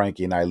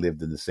 Frankie and I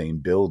lived in the same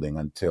building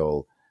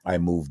until I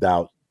moved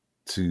out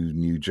to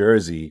New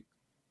Jersey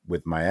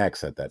with my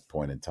ex at that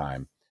point in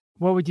time.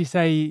 What would you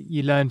say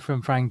you learned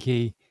from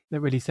Frankie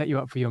that really set you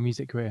up for your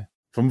music career?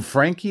 From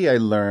Frankie, I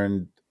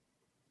learned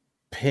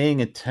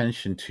paying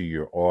attention to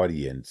your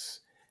audience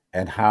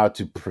and how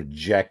to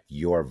project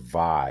your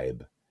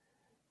vibe,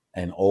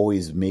 and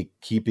always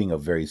keeping a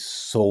very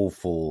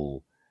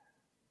soulful.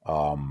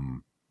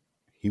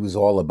 He was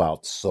all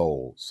about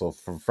soul. So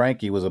for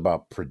Frankie, it was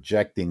about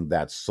projecting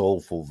that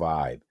soulful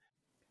vibe.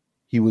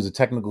 He was a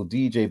technical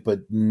DJ,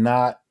 but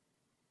not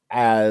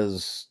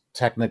as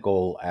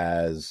technical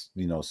as,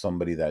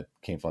 somebody that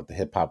came from like the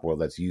hip hop world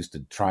that's used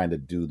to trying to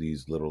do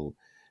these little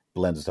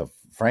blends of stuff.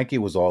 Frankie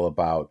was all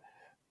about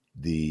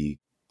the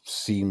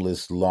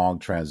seamless long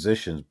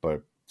transitions,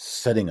 but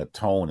setting a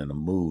tone and a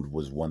mood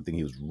was one thing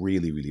he was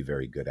really, really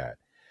very good at.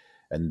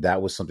 And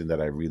that was something that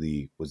I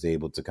really was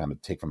able to kind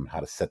of take from how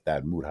to set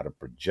that mood, how to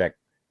project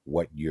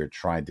what you're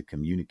trying to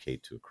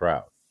communicate to a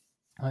crowd.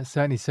 It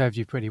certainly served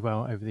you pretty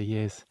well over the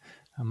years,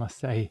 I must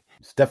say.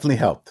 It's definitely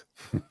helped.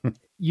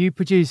 You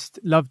produced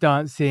Love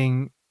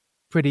Dancing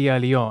pretty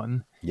early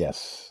on.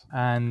 Yes.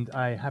 And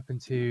I happen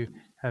to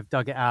have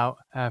dug it out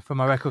from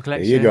my record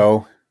collection. There you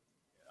go.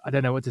 I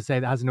don't know what to say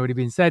that hasn't already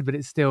been said, but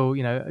it's still,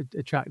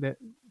 a track that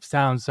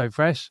sounds so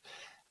fresh,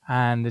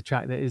 and the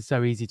track that is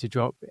so easy to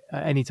drop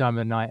at any time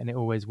of the night, and it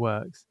always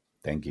works.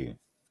 Thank you.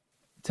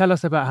 Tell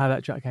us about how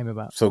that track came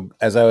about. So,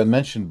 as I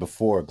mentioned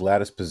before,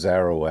 Gladys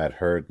Pizarro had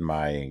heard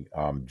my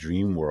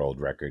Dream World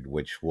record,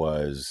 which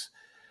was,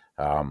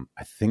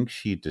 I think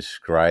she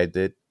described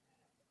it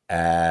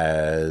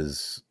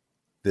as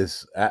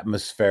this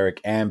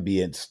atmospheric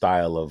ambient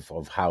style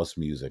of house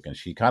music. And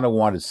she kind of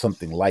wanted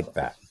something like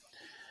that.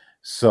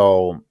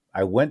 So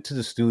I went to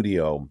the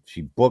studio.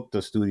 She booked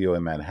a studio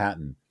in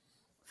Manhattan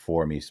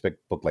for me. She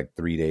booked like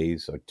 3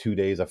 days or 2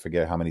 days. I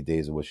forget how many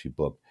days it was she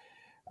booked.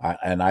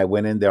 And I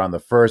went in there on the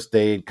first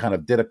day, kind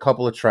of did a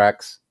couple of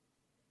tracks.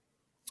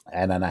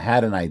 And then I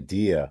had an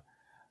idea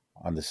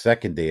on the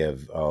second day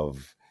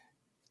of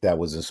that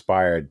was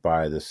inspired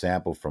by the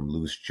sample from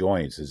Loose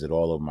Joints, Is It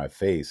All Over My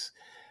Face?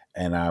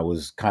 And I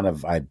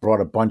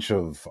brought a bunch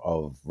of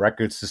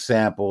records to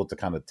sample to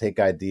kind of take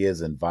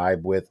ideas and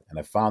vibe with. And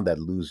I found that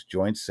Loose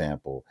Joint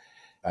sample.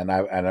 And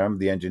I remember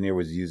the engineer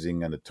was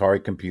using an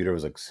Atari computer. It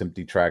was like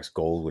Simply Tracks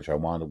Gold, which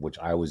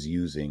I was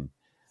using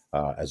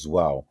as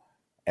well.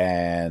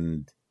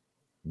 And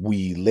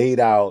we laid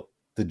out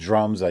the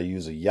drums. I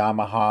use a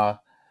Yamaha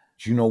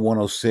Juno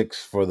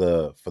 106 for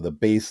the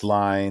bass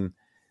line,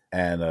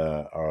 and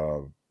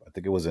I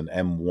think it was an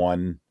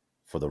M1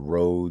 for the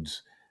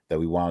Rhodes that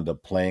we wound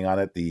up playing on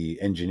it.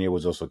 The engineer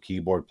was also a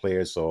keyboard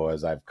player, so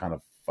as I've kind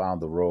of found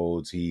the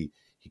Rhodes, he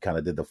kind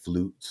of did the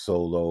flute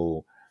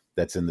solo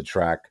that's in the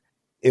track.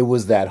 It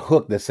was that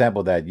hook, the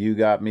sample that "You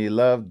Got Me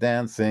Love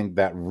Dancing,"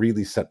 that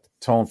really set the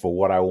tone for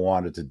what I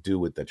wanted to do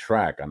with the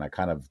track. And I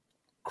kind of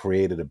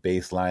created a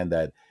bass line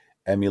that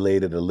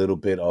emulated a little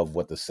bit of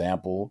what the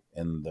sample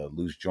in the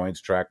Loose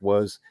Joints track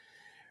was.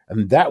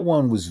 And that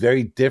one was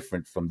very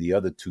different from the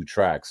other two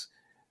tracks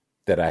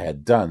that I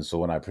had done. So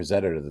when I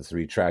presented her the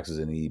 3 tracks as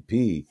an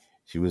EP,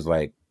 she was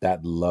like,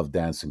 "That Love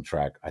Dancing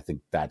track, I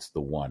think that's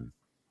the one."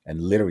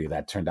 And literally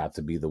that turned out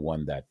to be the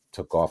one that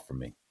took off for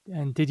me.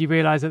 And did you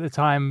realize at the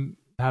time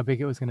how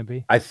big it was going to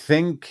be? I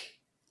think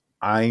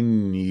I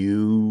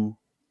knew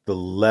the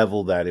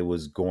level that it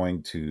was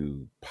going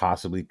to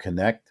possibly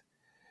connect,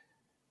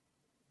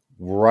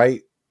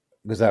 right?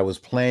 Because I was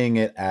playing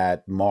it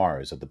at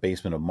Mars, at the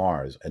basement of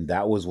Mars. And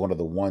that was one of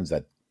the ones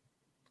that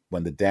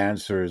when the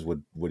dancers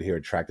would hear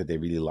a track that they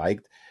really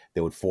liked,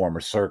 they would form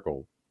a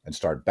circle and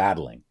start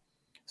battling.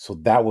 So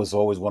that was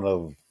always one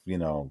of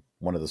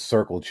the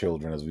circle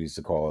children, as we used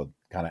to call it,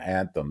 kind of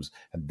anthems.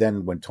 And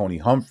then when Tony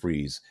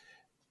Humphries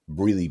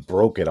really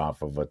broke it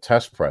off of a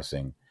test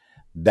pressing,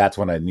 that's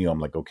when I knew, I'm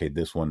like, okay,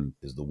 this one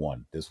is the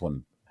one. This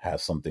one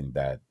has something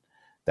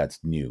that's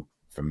new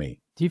for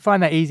me. Do you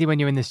find that easy when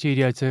you're in the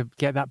studio to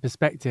get that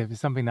perspective? It's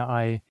something that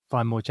I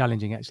find more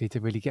challenging, actually, to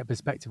really get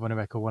perspective on a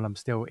record while I'm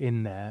still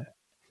in there.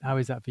 How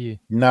is that for you?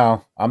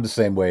 No, I'm the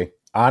same way.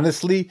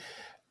 Honestly,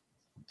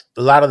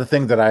 a lot of the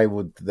things that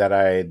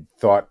I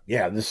thought,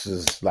 yeah, this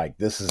is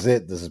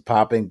it, this is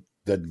popping,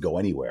 doesn't go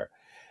anywhere.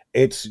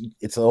 It's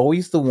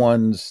always the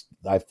ones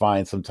I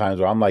find sometimes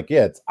where I'm like,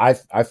 yeah,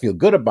 I feel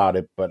good about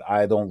it, but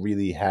I don't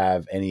really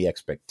have any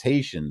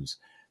expectations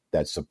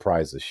that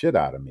surprise the shit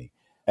out of me.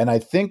 And I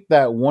think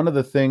that one of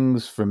the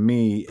things for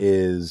me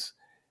is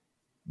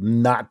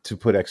not to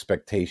put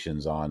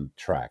expectations on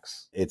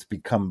tracks. It's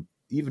become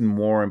even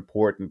more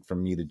important for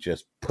me to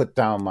just put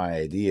down my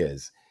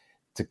ideas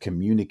to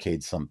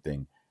communicate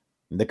something,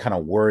 and to kind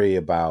of worry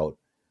about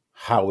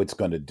how it's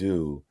going to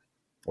do,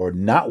 or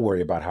not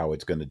worry about how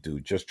it's going to do.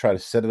 Just try to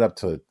set it up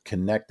to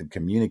connect and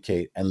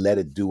communicate and let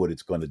it do what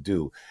it's going to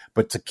do,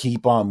 but to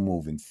keep on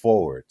moving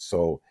forward.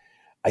 So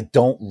I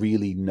don't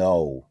really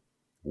know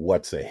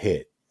what's a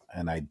hit,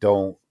 and I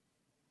don't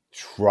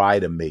try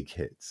to make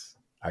hits.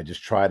 I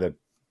just try to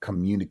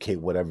communicate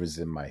whatever's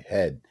in my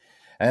head.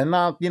 And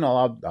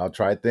I'll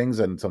try things,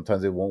 and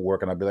sometimes it won't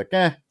work, and I'll be like,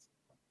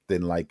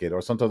 didn't like it.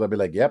 Or sometimes I'll be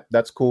like, yep,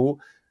 that's cool.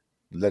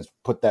 Let's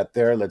put that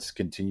there. Let's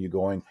continue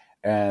going.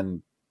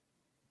 And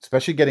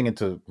especially getting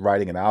into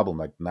writing an album.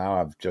 Like now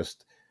I've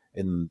just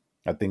in,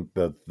 I think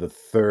the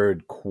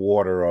third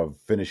quarter of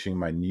finishing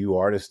my new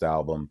artist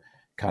album,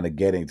 kind of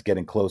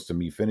getting close to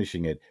me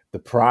finishing it. The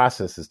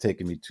process has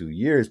taken me 2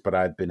 years, but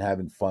I've been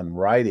having fun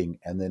writing,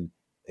 and then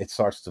it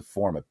starts to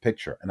form a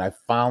picture. And I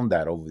found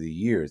that over the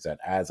years that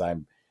as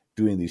I'm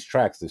doing these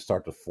tracks, they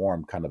start to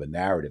form kind of a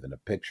narrative and a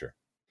picture.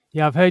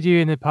 Yeah, I've heard you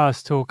in the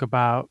past talk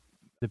about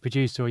the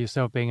producer or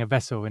yourself being a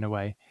vessel in a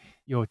way.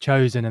 You're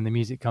chosen and the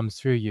music comes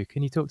through you.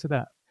 Can you talk to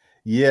that?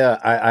 Yeah,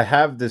 I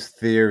have this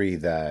theory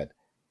that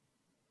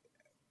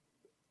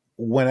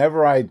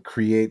whenever I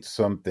create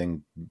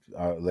something,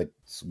 like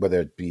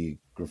whether it be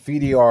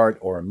graffiti art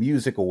or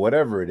music or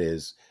whatever it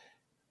is,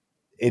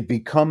 it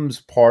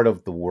becomes part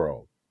of the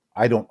world.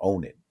 I don't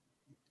own it.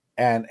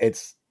 And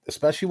it's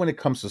especially when it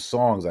comes to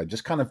songs, I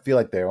just kind of feel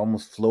like they're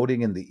almost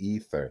floating in the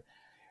ether,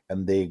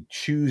 and they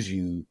choose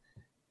you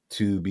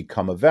to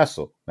become a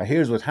vessel. Now,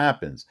 here's what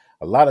happens.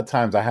 A lot of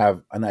times I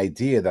have an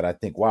idea that I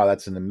think, wow,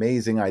 that's an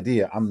amazing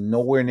idea. I'm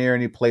nowhere near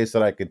any place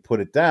that I could put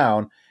it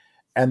down.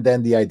 And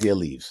then the idea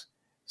leaves.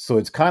 So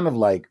it's kind of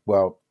like,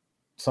 well,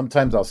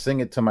 sometimes I'll sing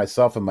it to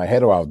myself in my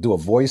head, or I'll do a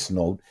voice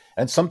note.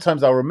 And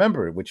sometimes I'll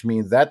remember it, which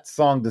means that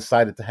song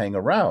decided to hang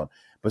around.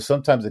 But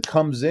sometimes it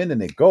comes in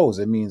and it goes.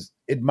 It means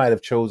it might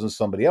have chosen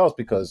somebody else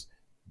because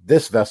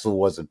this vessel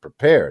wasn't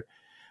prepared.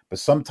 But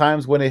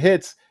sometimes when it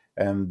hits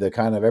and the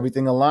kind of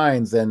everything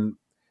aligns, then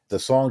the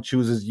song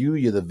chooses you.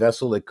 You're the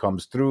vessel. It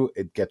comes through.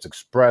 It gets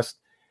expressed.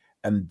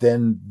 And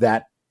then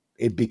that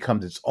it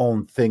becomes its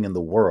own thing in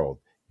the world.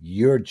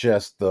 You're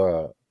just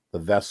the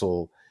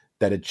vessel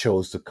that it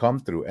chose to come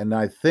through. And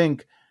I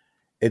think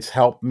it's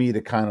helped me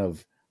to kind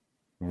of,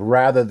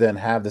 rather than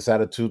have this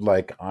attitude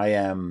like I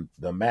am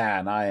the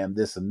man, I am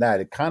this and that,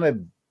 it kind of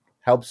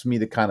helps me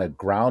to kind of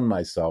ground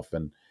myself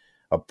and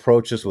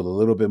approach this with a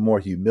little bit more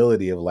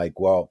humility of like,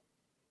 well,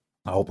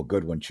 I hope a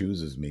good one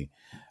chooses me,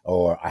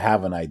 or I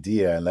have an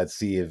idea and let's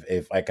see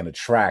if I can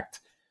attract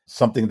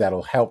something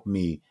that'll help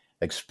me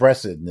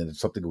express it, and then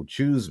something will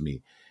choose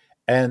me.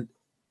 And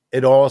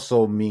it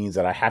also means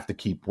that I have to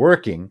keep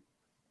working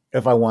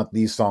if I want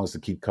these songs to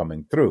keep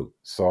coming through.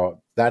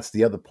 So that's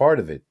the other part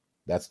of it.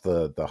 That's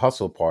the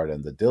hustle part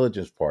and the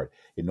diligence part.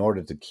 In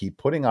order to keep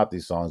putting out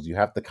these songs, you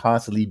have to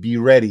constantly be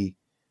ready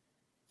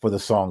for the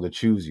song to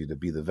choose you, to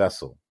be the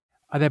vessel.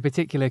 Are there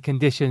particular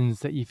conditions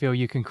that you feel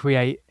you can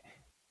create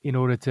in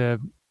order to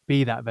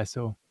be that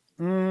vessel?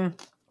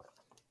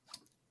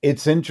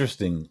 It's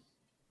interesting.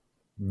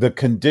 The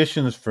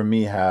conditions for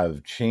me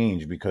have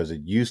changed because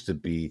it used to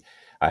be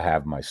I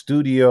have my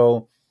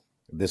studio.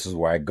 This is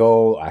where I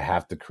go. I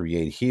have to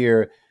create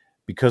here.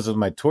 Because of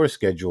my tour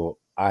schedule,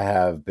 I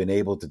have been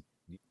able to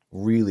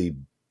really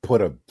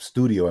put a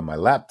studio in my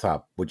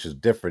laptop, which is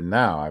different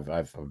now.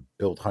 I've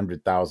built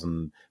hundreds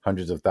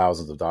of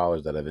thousands of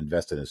dollars that I've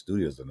invested in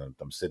studios, and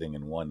I'm sitting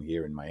in one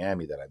here in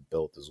Miami that I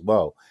built as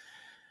well.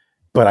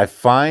 But I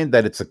find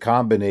that it's a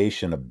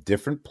combination of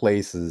different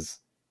places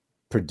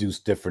produce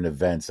different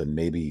events, and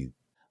maybe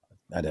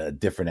at a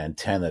different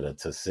antenna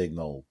to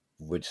signal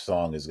which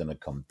song is going to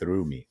come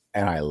through me.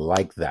 And I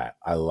like that.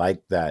 I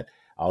like that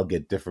I'll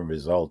get different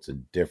results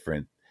in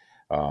different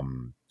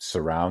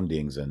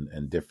surroundings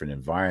and different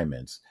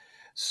environments.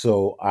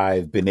 So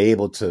I've been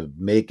able to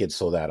make it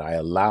so that I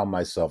allow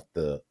myself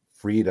the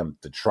freedom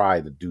to try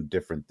to do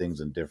different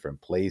things in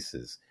different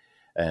places.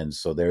 And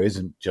so there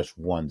isn't just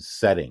one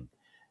setting.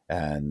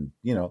 And,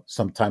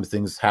 sometimes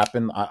things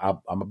happen.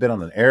 I'm a bit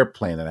on an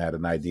airplane and I had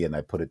an idea and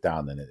I put it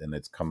down, and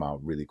it's come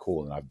out really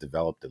cool, and I've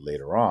developed it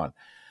later on.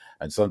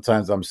 And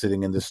sometimes I'm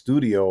sitting in the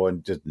studio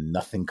and just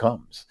nothing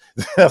comes.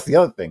 That's the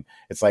other thing.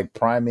 It's like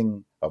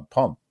priming a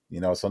pump.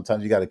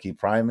 Sometimes you got to keep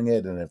priming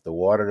it. And if the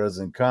water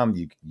doesn't come,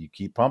 you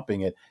keep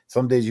pumping it.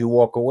 Some days you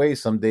walk away.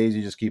 Some days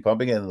you just keep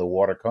pumping it and the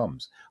water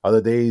comes.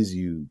 Other days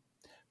you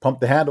pump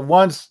the handle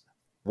once,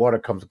 water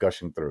comes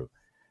gushing through.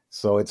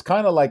 So it's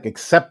kind of like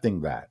accepting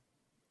that.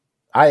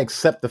 I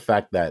accept the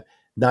fact that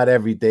not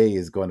every day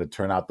is going to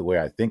turn out the way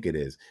I think it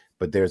is,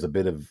 but there's a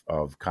bit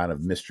of kind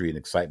of mystery and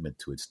excitement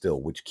to it still,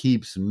 which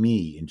keeps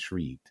me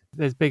intrigued.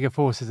 There's bigger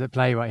forces at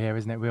play right here,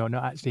 isn't it? We are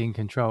not actually in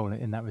control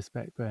in that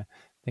respect, but I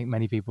think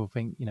many people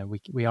think,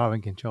 we are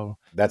in control.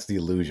 That's the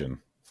illusion.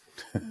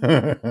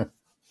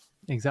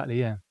 Exactly,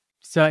 yeah.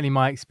 Certainly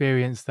my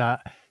experience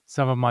that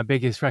some of my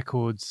biggest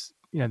records,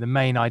 the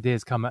main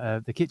ideas come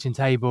at the kitchen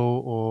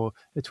table or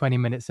the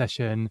 20-minute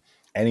session.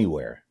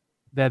 Anywhere.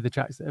 They're the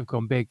tracks that have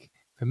gone big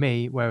for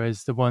me.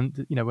 Whereas the one,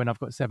 when I've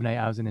got 7-8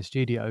 hours in a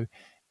studio,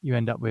 you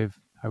end up with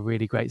a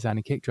really great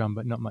sounding kick drum,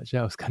 but not much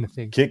else kind of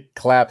thing. Kick,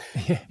 clap.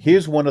 Yeah.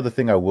 Here's one other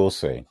thing I will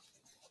say.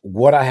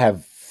 What I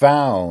have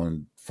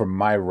found from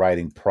my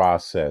writing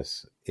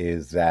process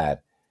is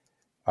that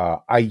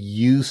I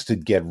used to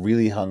get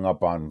really hung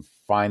up on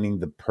finding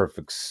the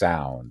perfect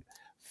sound,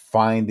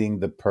 finding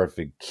the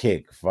perfect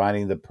kick,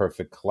 finding the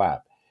perfect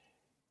clap.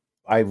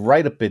 I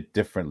write a bit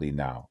differently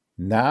now.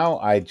 Now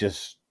I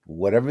just,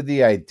 whatever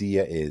the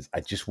idea is,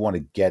 I just want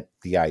to get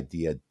the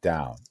idea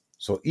down.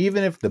 So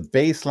even if the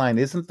bass line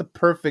isn't the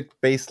perfect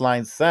bass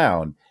line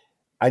sound,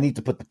 I need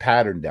to put the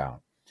pattern down.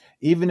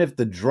 even if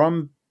the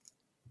drum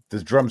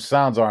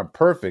sounds aren't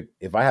perfect,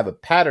 if I have a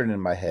pattern in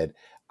my head,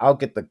 I'll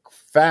get the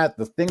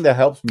thing that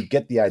helps me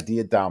get the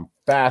idea down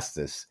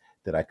fastest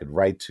that I could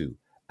write to.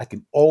 I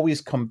can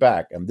always come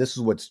back, and this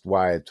is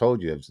why I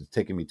told you it's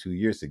taken me 2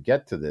 years to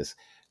get to this,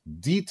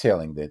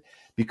 detailing that,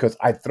 because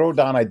I throw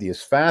down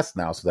ideas fast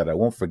now so that I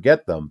won't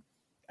forget them,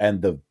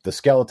 and the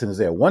skeleton is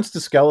there. Once the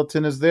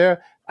skeleton is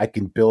there, I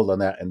can build on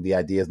that, and the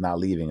idea is not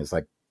leaving. It's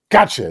like,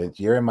 gotcha,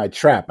 you're in my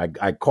trap.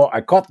 I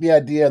caught the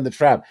idea in the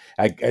trap.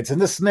 It's in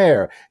the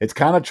snare. It's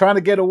kind of trying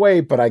to get away,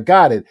 but I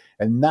got it.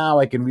 And now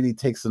I can really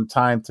take some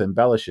time to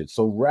embellish it.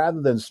 So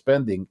rather than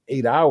spending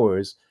 8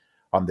 hours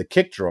on the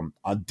kick drum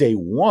on day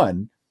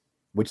one,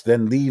 which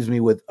then leaves me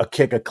with a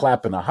kick, a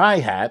clap, and a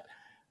hi-hat,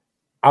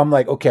 I'm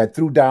like, okay, I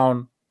threw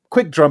down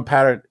quick drum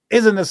pattern.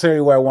 Isn't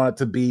necessarily where I want it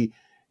to be.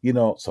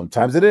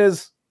 Sometimes it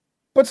is,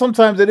 but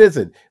sometimes it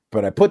isn't.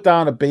 But I put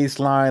down a bass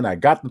line, I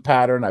got the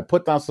pattern, I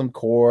put down some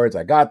chords,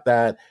 I got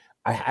that.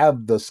 I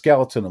have the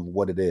skeleton of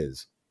what it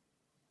is.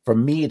 For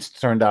me, it's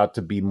turned out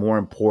to be more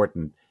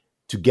important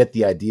to get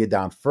the idea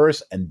down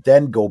first and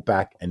then go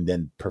back and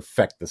then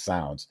perfect the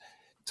sounds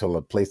to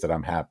a place that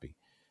I'm happy.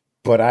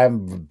 But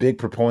I'm a big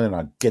proponent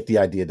on get the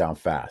idea down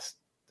fast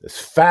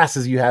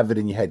as you have it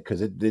in your head,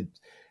 because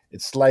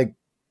it's like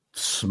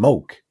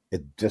smoke.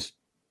 It just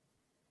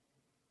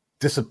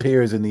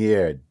disappears in the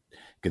air,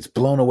 gets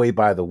blown away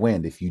by the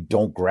wind if you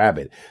don't grab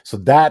it. So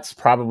that's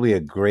probably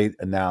a great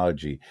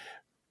analogy.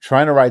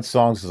 Trying to write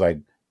songs is like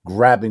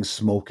grabbing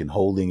smoke and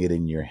holding it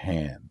in your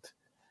hand.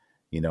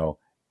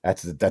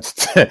 That's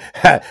that's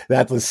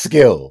a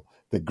skill,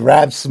 to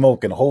grab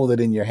smoke and hold it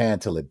in your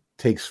hand till it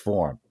takes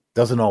form.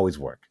 Doesn't always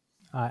work.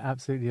 I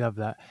absolutely love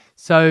that.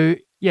 So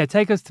yeah,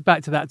 take us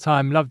back to that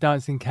time. Love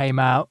Dancing came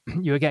out.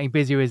 You were getting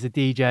busier as a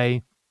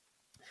DJ,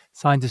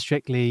 signed to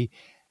Strictly,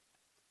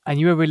 and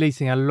you were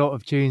releasing a lot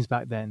of tunes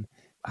back then.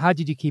 How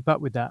did you keep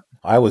up with that?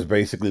 I was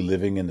basically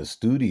living in the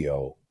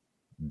studio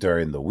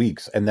during the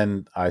weeks, and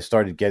then I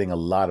started getting a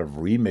lot of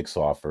remix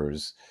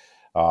offers.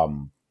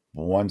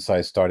 Once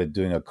I started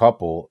doing a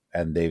couple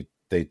and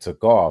they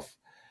took off,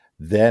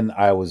 then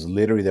I was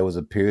literally, there was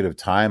a period of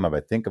time of, I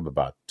think, of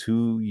about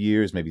 2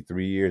 years, maybe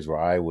 3 years, where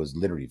I was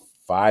literally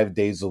 5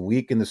 days a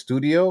week in the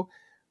studio,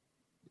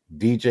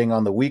 DJing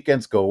on the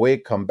weekends, go away,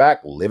 come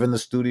back, live in the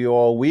studio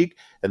all week.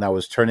 And I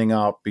was turning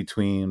out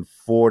between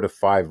 4 to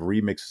 5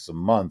 remixes a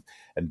month.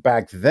 And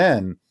back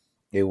then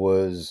it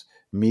was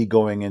me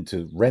going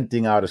into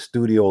renting out a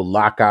studio,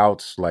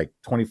 lockouts, like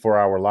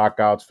 24-hour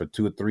lockouts for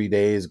 2 or 3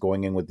 days,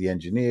 going in with the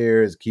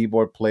engineers,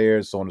 keyboard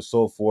players, so on and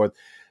so forth,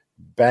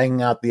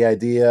 banging out the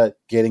idea,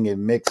 getting it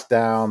mixed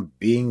down,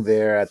 being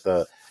there at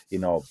the,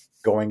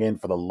 going in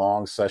for the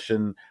long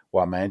session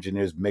while my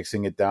engineers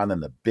mixing it down in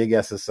the big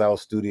SSL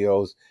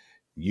studios,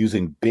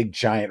 using big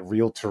giant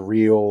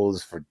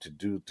reel-to-reels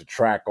to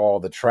track all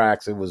the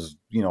tracks. It was,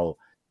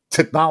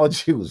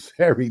 technology was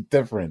very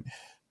different.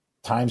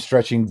 Time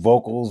stretching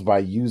vocals by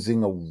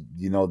using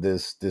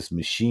this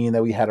machine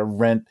that we had to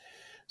rent.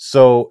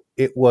 So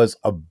it was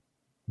a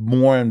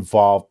more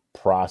involved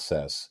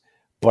process,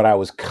 but I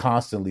was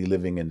constantly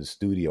living in the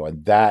studio.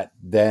 And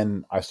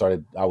then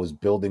I was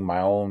building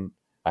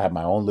I had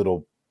my own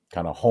little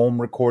kind of home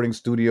recording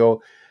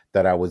studio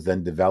that I was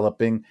then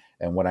developing.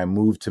 And when I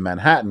moved to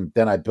Manhattan,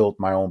 then I built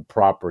my own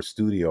proper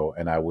studio,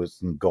 and I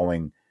wasn't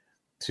going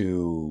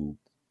to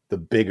the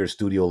bigger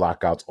studio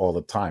lockouts all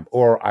the time.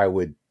 Or I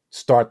would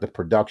start the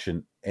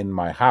production in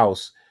my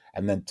house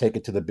and then take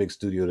it to the big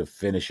studio to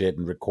finish it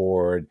and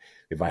record,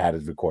 if I had to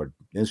record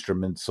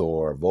instruments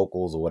or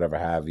vocals or whatever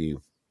have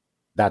you.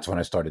 That's when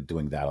I started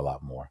doing that a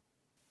lot more.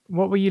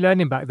 What were you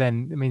learning back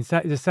then? I mean,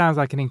 it just sounds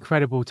like an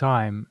incredible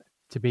time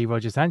to be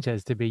Roger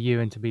Sanchez, to be you,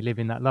 and to be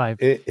living that life.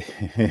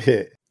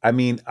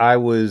 I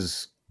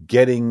was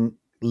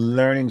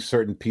learning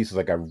certain pieces.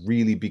 Like, I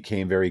really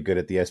became very good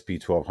at the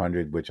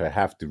SP1200, which I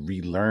have to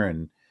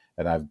relearn.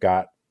 And I've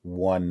got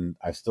one,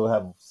 I still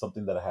have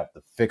something that I have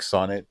to fix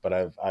on it, but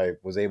I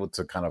was able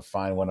to kind of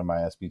find one of my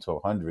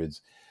SP1200s.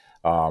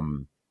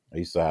 I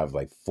used to have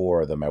like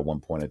 4 of them at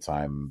one point in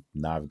time.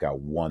 Now I've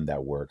got one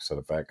that works. So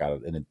if I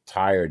got an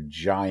entire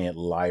giant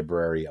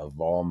library of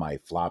all my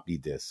floppy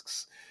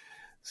disks.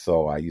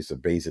 So I used to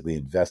basically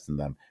invest in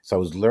them. So I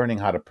was learning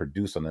how to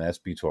produce on an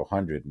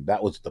SP1200. And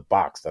that was the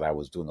box that I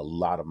was doing a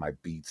lot of my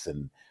beats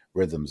and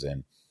rhythms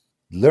in.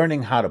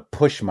 Learning how to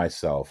push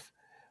myself.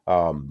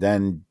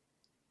 Then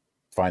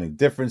finding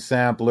different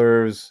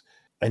samplers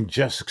and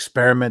just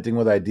experimenting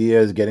with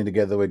ideas, getting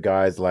together with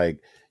guys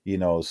like,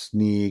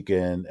 Sneak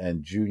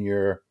and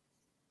Junior,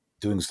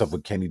 doing stuff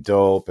with Kenny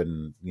Dope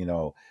and,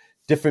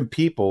 different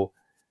people,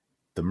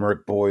 the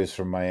Merc Boys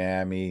from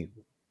Miami,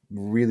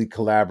 really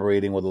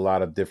collaborating with a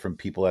lot of different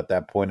people at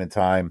that point in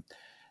time,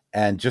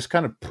 and just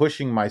kind of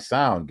pushing my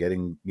sound,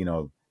 getting,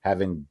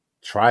 having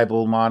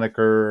tribal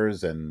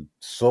monikers and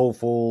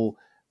soulful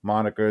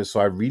monikers. So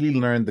I really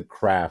learned the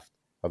craft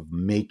of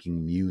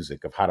making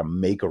music, of how to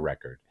make a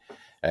record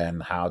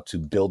and how to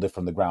build it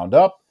from the ground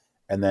up,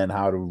 and then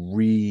how to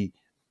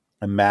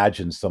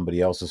reimagine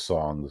somebody else's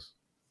songs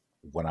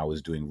when I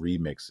was doing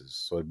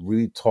remixes. So it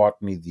really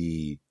taught me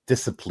the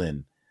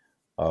discipline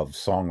of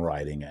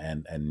songwriting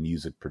and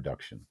music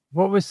production.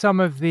 What were some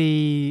of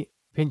the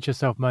pinch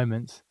yourself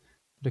moments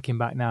looking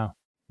back now?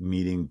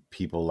 Meeting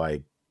people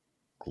like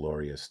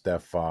Gloria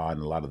Stefan,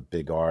 a lot of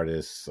big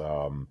artists,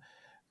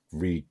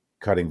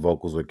 recutting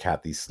vocals with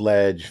Kathy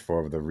Sledge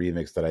for the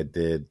remix that I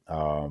did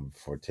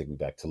for Take Me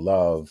Back to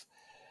Love.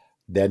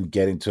 Then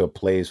getting to a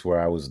place where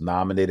I was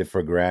nominated for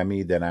a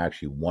Grammy. Then I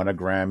actually won a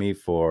Grammy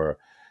for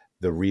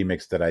the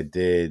remix that I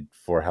did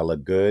for Hella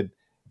Good.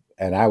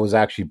 And I was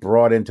actually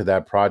brought into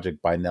that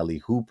project by Nelly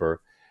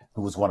Hooper,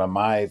 who was one of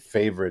my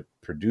favorite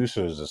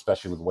producers,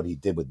 especially with what he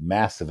did with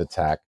Massive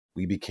Attack.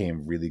 We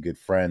became really good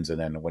friends.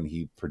 And then when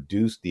he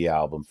produced the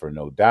album for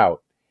No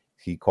Doubt,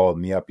 he called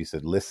me up. He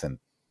said, listen,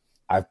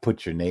 I've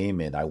put your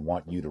name in. I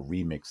want you to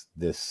remix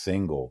this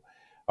single.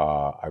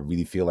 I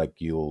really feel like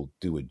you'll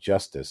do it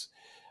justice.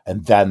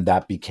 And then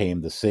that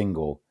became the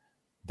single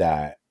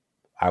that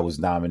I was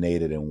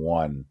nominated and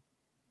won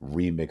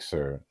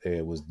remixer.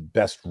 It was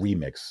best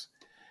remix.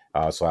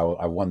 So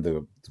I won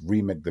the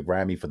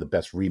Grammy for the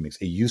best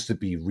remix. It used to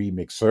be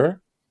remixer,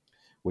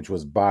 which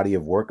was body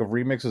of work of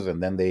remixes,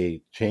 and then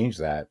they changed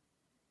that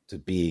to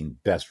being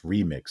best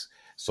remix.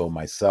 So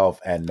myself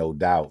and No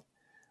Doubt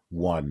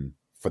won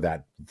for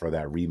that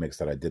remix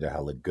that I did a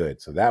Hella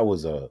Good. So that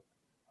was a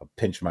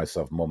pinch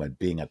myself moment,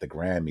 being at the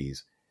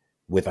Grammys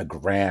with a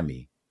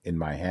Grammy in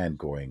my hand,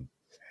 going,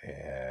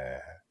 yeah,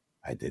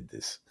 I did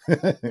this.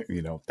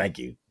 Thank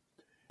you.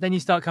 Then you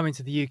start coming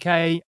to the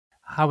UK.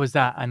 How was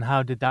that? And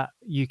how did that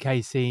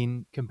UK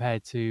scene compare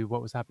to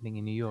what was happening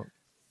in New York?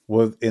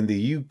 Well, in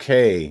the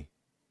UK,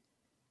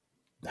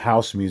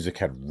 house music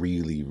had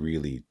really,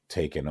 really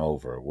taken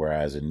over,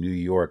 whereas in New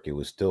York, it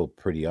was still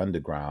pretty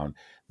underground.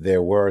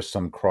 There were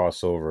some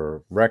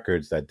crossover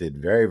records that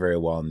did very, very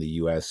well in the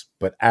US,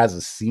 but as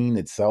a scene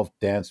itself,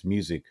 dance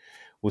music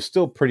was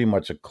still pretty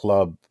much a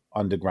club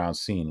underground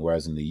scene,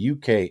 whereas in the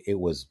UK, it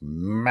was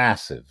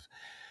massive.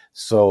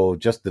 So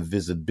just the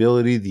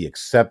visibility, the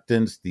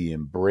acceptance, the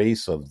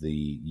embrace of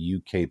the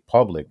UK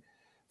public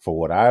for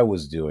what I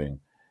was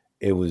doing,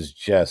 it was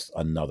just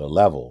another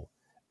level.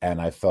 And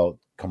I felt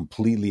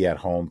completely at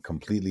home,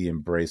 completely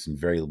embraced, and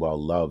very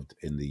well loved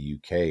in the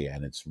UK.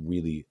 And it's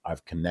really,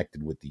 I've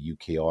connected with the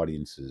UK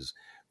audiences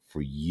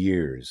for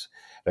years.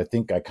 I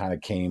think I kind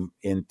of came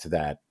into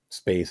that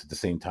space at the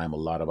same time a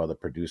lot of other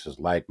producers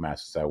like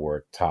Masters at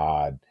Work,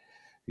 Todd,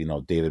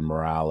 David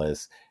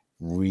Morales,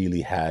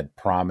 really had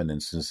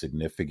prominence and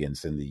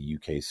significance in the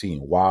UK scene,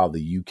 while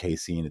the UK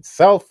scene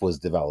itself was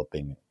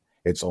developing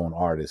its own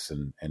artists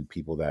and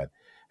people that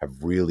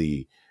have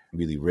really,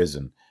 really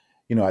risen.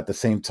 At the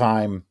same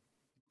time,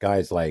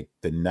 guys like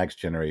the next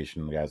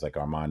generation, guys like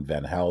Armand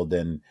Van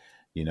Helden,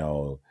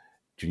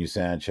 Junior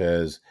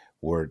Sanchez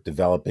were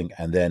developing,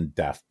 and then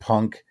Daft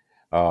Punk,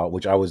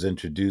 which I was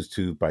introduced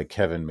to by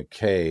Kevin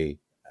McKay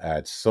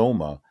at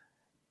Soma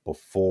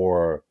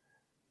before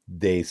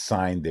they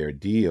signed their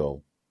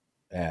deal.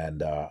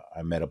 And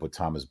I met up with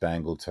Thomas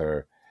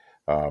Bangalter.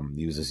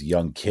 He was this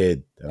young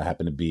kid, and I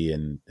happened to be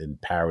in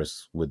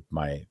Paris with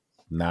my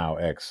now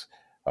ex,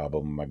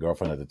 but my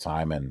girlfriend at the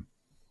time, and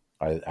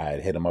I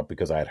had hit him up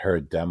because I had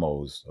heard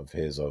demos of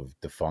his of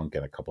Defunk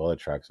and a couple other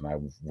tracks, and I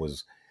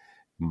was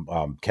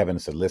Kevin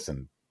said,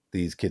 "Listen,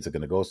 these kids are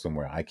going to go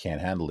somewhere. I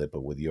can't handle it,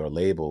 but with your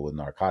label with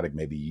Narcotic,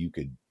 maybe you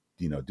could,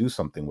 do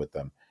something with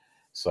them."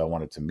 So I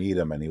wanted to meet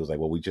him, and he was like,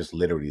 "Well, we just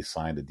literally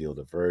signed a deal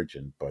to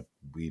Virgin, but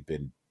we've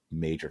been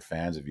major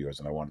fans of yours,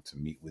 and I wanted to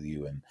meet with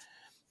you and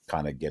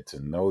kind of get to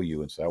know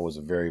you." And so that was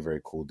a very,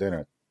 very cool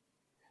dinner.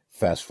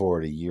 Fast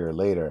forward a year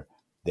later,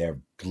 they're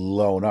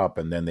blown up,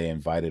 and then they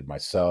invited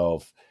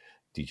myself,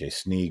 DJ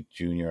Sneak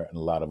Jr., and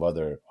a lot of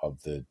other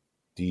of the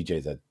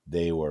DJs that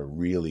they were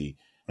really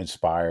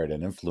inspired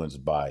and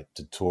influenced by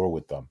to tour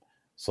with them.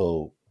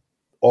 So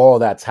all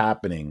that's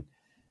happening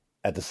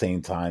at the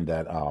same time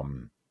that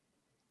I'm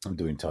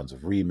doing tons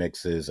of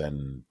remixes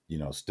and,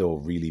 still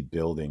really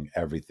building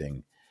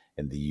everything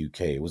in the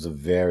UK. It was a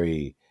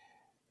very,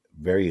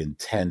 very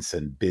intense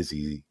and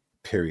busy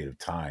period of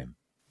time.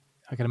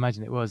 I can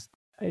imagine it was.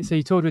 So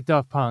you toured with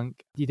Daft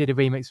Punk. You did a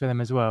remix for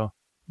them as well,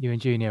 you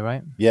and Junior,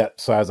 right? Yeah.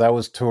 So as I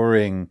was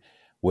touring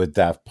with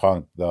Daft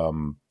Punk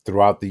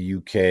throughout the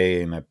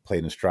UK, and I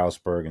played in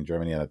Strasbourg in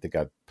Germany, and I think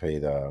I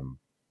played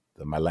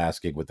my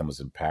last gig with them was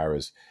in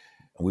Paris.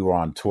 And we were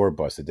on tour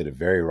bus. They did a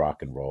very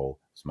rock and roll.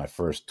 It's my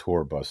first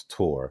tour bus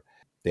tour.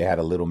 They had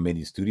a little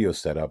mini studio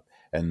set up,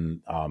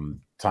 and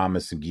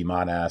Thomas and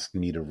Guimard asked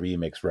me to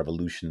remix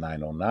Revolution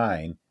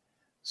 909.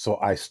 So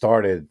I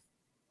started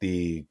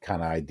the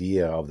kind of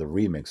idea of the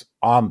remix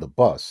on the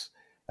bus.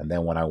 And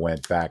then when I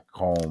went back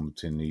home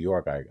to New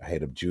York, I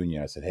hit up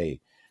Junior. I said,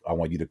 "Hey, I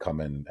want you to come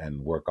in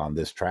and work on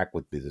this track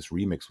with me, this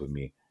remix with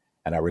me."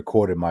 And I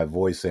recorded my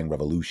voice saying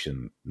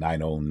Revolution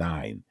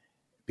 909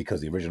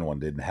 because the original one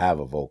didn't have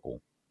a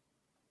vocal.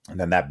 And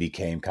then that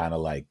became kind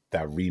of like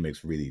that remix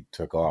really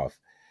took off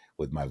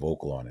with my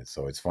vocal on it.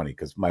 So it's funny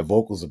because my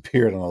vocals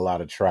appeared on a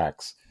lot of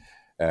tracks,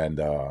 and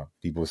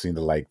people seem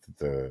to like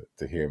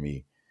to hear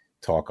me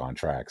talk on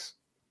tracks.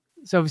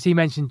 So obviously you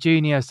mentioned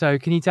Junior. So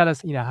can you tell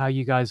us, how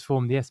you guys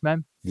formed the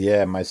S-Men?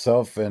 Yeah,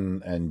 myself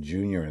and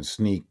Junior and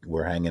Sneak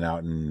were hanging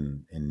out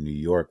in New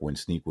York when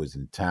Sneak was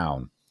in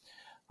town.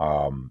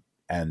 And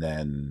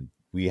then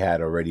we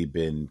had already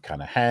been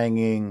kind of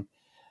hanging.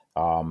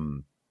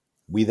 Um,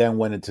 we then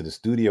went into the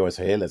studio and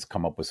said, hey, let's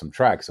come up with some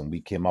tracks. And we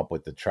came up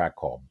with the track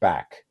called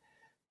Back,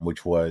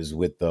 which was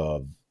with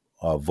the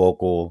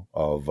vocal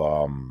of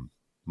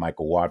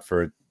Michael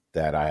Watford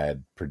that I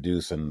had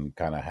produced and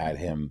kind of had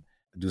him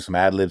do some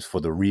ad libs for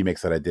the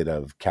remix that I did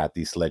of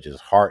Kathy Sledge's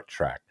Heart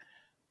track.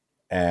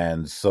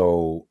 And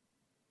so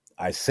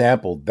I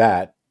sampled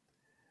that,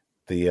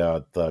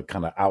 the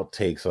kind of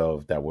outtakes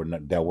of that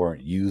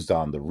weren't used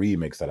on the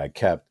remix that I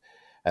kept,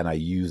 and I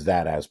used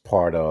that as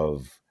part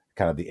of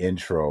kind of the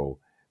intro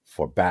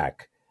for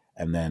Back.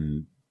 And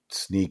then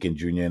Sneak and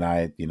Junior and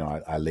I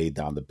laid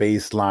down the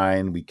bass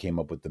line. We came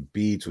up with the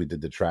beats. We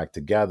did the track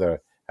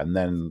together. And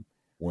then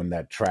when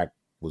that track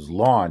was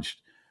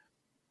launched,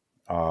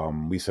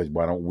 we said,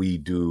 why don't we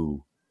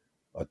do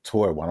a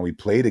tour? Why don't we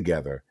play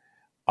together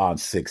on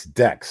 6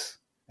 decks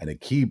and a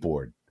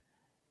keyboard?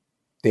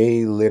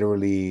 They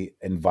literally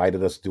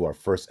invited us to do our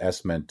first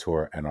S-Men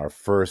tour, and our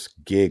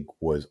first gig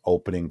was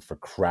opening for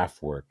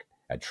Kraftwerk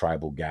at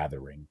Tribal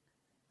Gathering.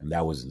 And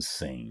that was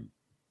insane.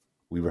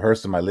 We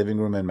rehearsed in my living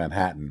room in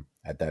Manhattan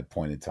at that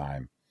point in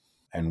time.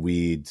 And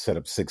we'd set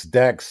up 6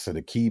 decks and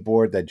a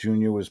keyboard that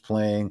Junior was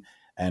playing.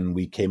 And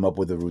we came up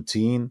with a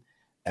routine,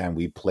 and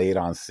we played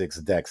on 6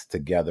 decks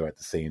together at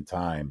the same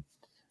time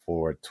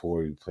for a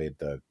tour. We played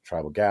the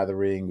Tribal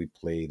Gathering. We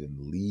played in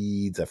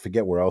Leeds. I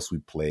forget where else we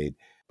played,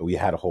 but we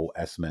had a whole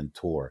S-Men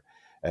tour.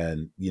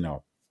 And,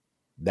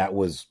 that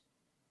was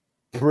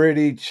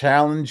pretty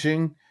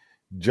challenging,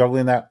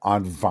 juggling that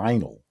on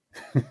vinyl.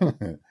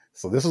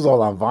 So this was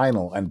all on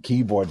vinyl and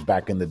keyboards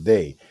back in the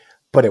day,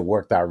 but it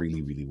worked out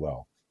really, really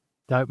well.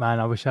 Dope, man.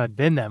 I wish I'd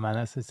been there, man.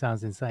 That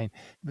sounds insane.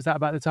 Was that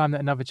about the time that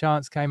Another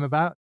Chance came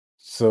about?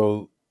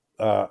 So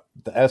the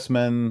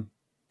S-Men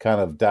kind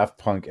of Daft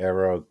Punk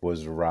era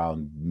was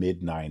around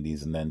mid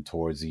 90s. And then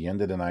towards the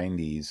end of the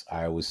 90s,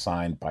 I was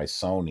signed by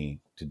Sony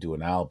to do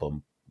an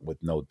album with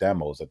no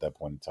demos at that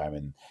point in time.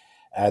 And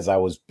as I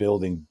was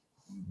building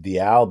the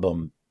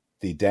album,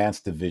 the dance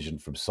division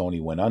from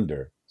Sony went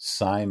under.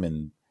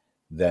 Simon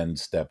then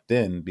stepped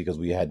in because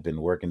we had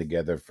been working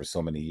together for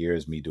so many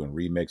years, me doing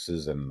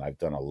remixes, and I've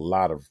done a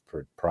lot of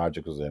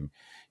projects with him.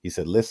 He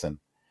said, listen,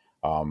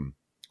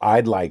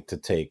 I'd like to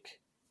take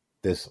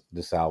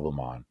this album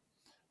on.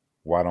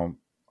 Why don't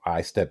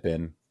I step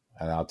in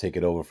and I'll take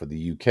it over for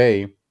the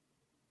UK?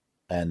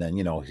 And then,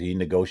 he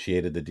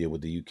negotiated the deal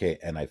with the UK,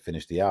 and I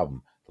finished the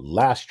album. The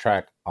last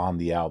track on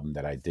the album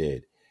that I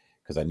did,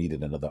 because I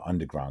needed another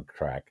underground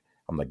track.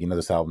 I'm like,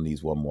 this album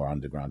needs one more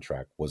underground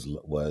track, was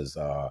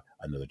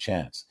Another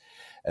Chance.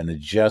 And it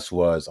just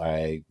was,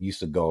 I used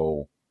to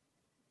go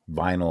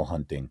vinyl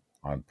hunting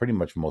on pretty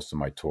much most of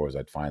my tours.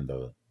 I'd find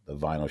the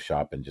vinyl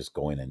shop and just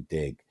go in and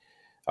dig.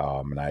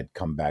 And I'd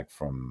come back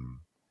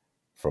from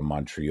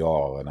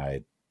Montreal, and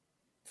I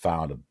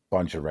found a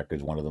bunch of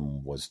records. One of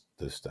them was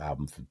this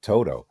album from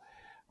Toto.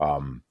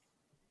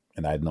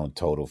 And I'd known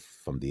Toto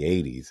from the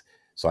 80s.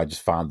 So I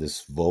just found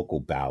this vocal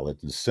ballad,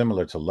 and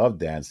similar to Love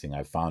Dancing,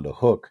 I found a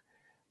hook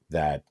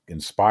that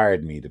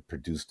inspired me to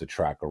produce the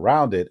track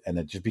around it. And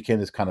it just became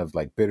this kind of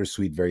like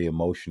bittersweet, very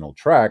emotional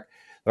track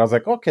that I was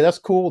like, okay, that's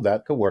cool.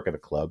 That could work at a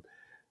club.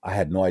 I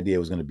had no idea it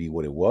was going to be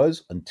what it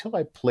was until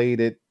I played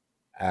it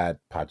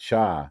at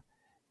Pacha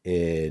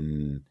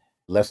in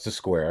Leicester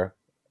Square.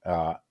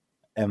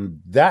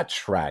 And that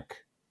track,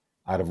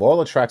 out of all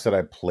the tracks that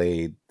I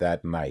played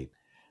that night,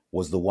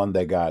 was the one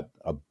that got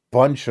a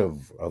bunch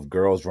of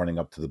girls running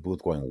up to the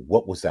booth going,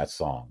 what was that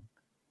song?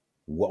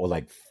 What was,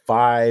 like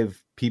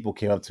 5 people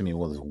came up to me and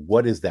was,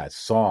 what is that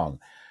song?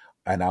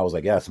 And I was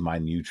like, yeah, it's my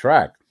new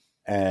track.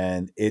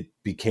 And it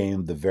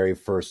became the very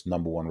first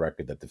 #1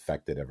 record that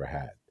Defected ever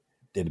had.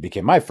 And it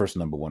became my first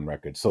 #1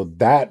 record. So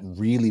that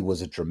really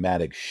was a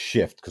dramatic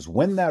shift, because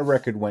when that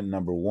record went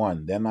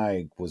 #1, then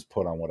I was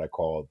put on what I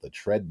call the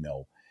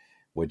treadmill,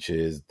 which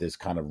is this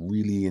kind of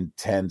really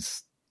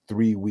intense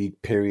 3-week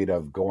period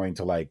of going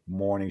to like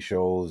morning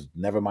shows,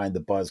 never mind the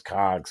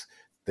Buzzcocks,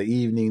 the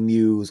evening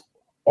news,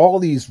 all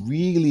these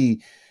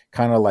really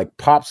kind of like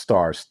pop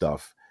star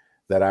stuff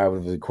that I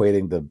was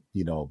equating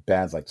to,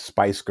 bands like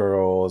Spice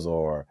Girls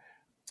or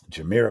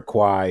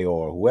Jamiroquai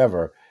or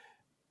whoever.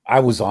 I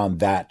was on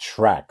that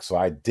track. So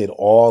I did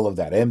all of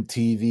that,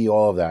 MTV,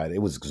 all of that.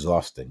 It was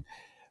exhausting,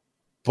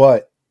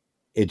 but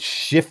it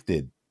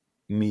shifted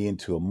me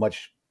into a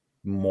much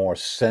more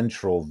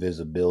central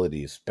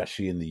visibility,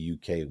 especially in the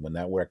UK. When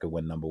that record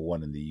went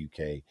 #1 in the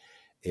UK,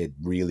 it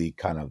really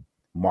kind of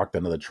marked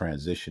another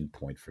transition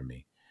point for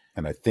me.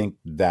 And I think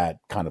that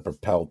kind of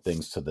propelled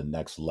things to the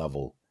next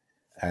level.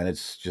 And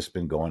it's just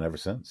been going ever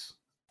since.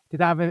 Did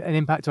that have an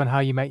impact on how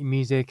you make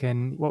music,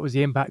 and what was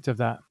the impact of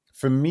that?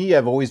 For me,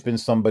 I've always been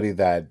somebody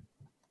that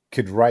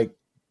could write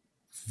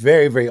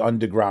very, very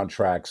underground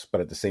tracks,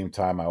 but at the same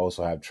time, I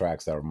also have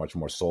tracks that are much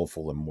more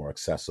soulful and more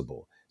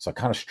accessible. So I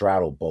kind of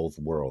straddle both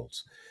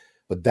worlds.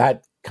 But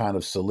that kind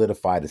of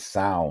solidified a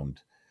sound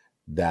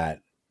that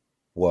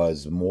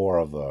was more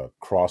of a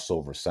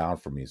crossover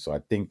sound for me. So I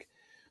think,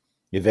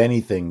 if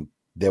anything,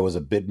 there was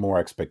a bit more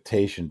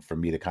expectation for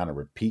me to kind of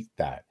repeat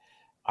that.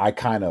 I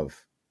kind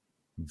of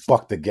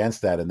bucked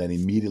against that, and then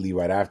immediately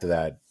right after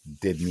that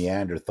did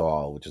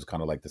Neanderthal, which is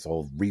kind of like this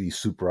whole really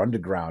super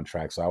underground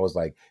track. So I was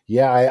like,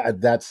 yeah,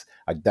 that's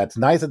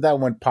nice that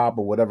went pop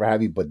or whatever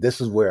have you, but this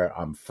is where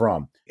I'm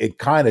from. It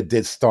kind of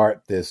did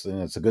start this,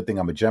 and it's a good thing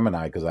I'm a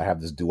Gemini because I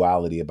have this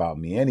duality about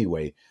me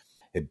anyway.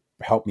 It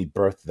helped me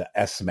birth the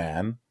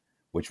S-Man,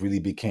 which really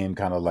became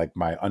kind of like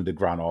my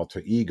underground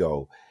alter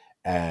ego,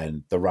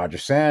 and the Roger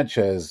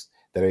Sanchez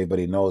that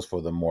everybody knows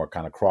for the more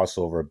kind of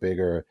crossover,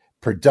 bigger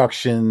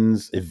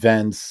productions,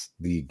 events,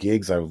 the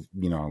gigs. I,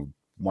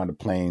 wound up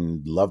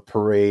playing Love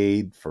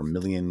Parade for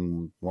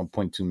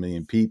 1.2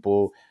 million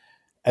people.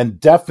 And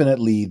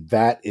definitely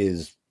that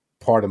is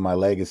part of my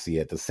legacy.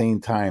 At the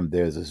same time,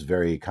 there's this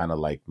very kind of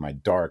like my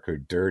darker,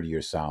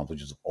 dirtier sound,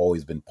 which has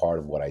always been part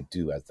of what I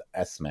do as the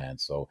S-Man.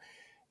 So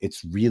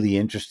it's really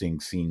interesting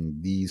seeing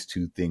these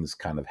two things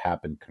kind of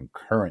happen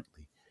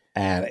concurrently.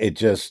 And it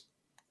just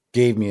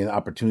gave me an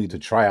opportunity to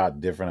try out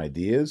different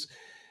ideas,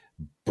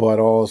 but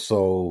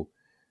also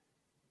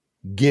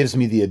gives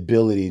me the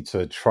ability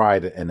to try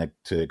to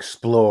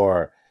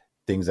explore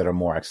things that are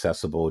more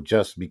accessible,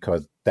 just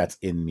because that's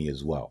in me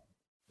as well.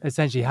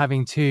 Essentially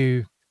having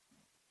two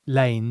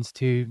lanes,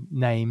 two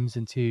names,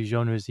 and two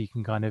genres you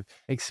can kind of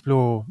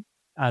explore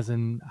as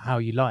and how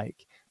you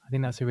like. I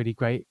think that's a really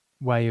great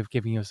way of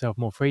giving yourself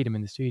more freedom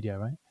in the studio,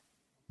 right?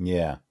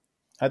 Yeah.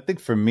 I think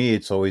for me,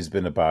 it's always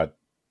been about,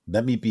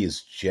 let me be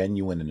as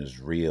genuine and as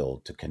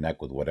real to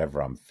connect with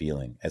whatever I'm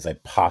feeling as I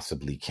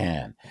possibly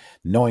can,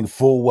 knowing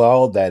full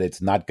well that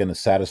it's not going to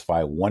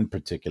satisfy one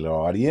particular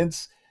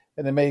audience,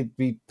 and it may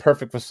be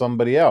perfect for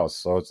somebody else.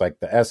 So it's like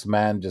the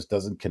S-Man just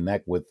doesn't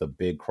connect with the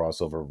big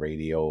crossover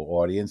radio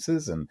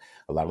audiences, and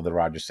a lot of the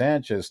Roger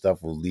Sanchez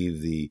stuff will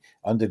leave the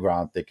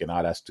underground thinking,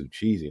 oh, that's too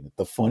cheesy. And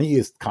the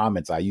funniest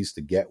comments I used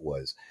to get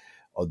was,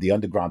 the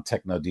underground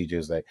techno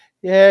DJs like,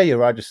 yeah, your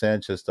Roger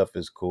Sanchez stuff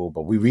is cool,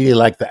 but we really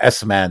like the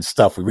S-Man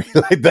stuff. We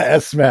really like the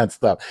S-Man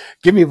stuff.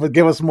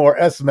 Give us more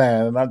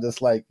S-Man. And I'm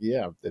just like,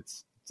 yeah,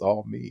 it's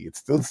all me. It's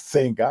still the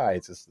same guy.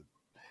 It's just,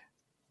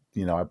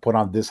 I put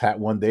on this hat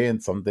one day,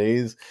 and some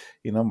days,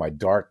 my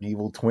dark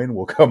evil twin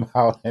will come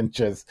out and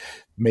just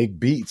make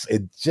beats.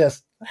 It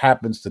just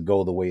happens to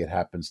go the way it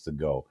happens to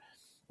go.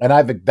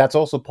 And that's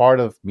also part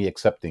of me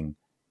accepting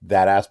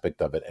that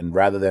aspect of it. And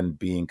rather than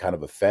being kind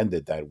of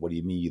offended that, what do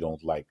you mean you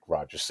don't like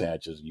Roger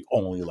Sanchez? You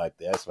only like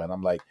the S-Man.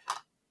 I'm like,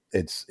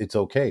 it's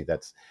okay.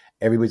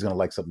 Everybody's going to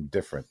like something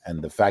different.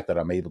 And the fact that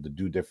I'm able to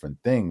do different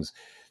things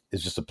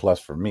is just a plus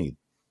for me.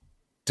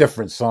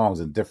 Different songs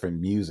and different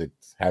music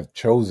have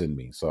chosen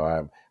me. So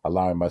I'm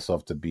allowing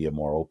myself to be a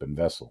more open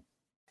vessel.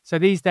 So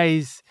these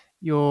days,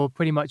 you're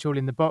pretty much all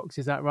in the box.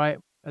 Is that right,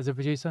 as a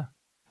producer?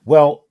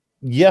 Well,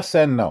 yes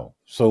and no.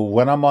 So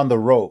when I'm on the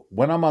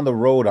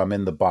road, I'm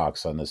in the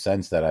box, in the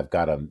sense that I've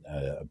got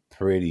a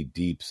pretty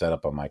deep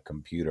setup on my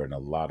computer and a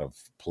lot of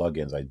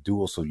plugins. I do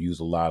also use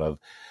a lot of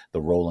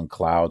the Rolling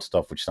Cloud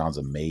stuff, which sounds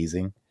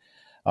amazing.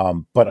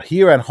 But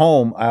here at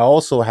home, I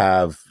also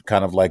have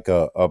kind of like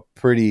a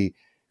pretty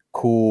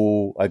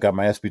cool, I got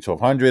my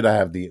SP1200. I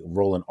have the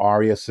Roland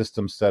Aria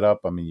system set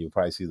up. I mean, you'll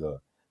probably see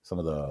some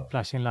of the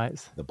flashing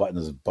lights, the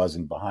buttons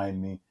buzzing behind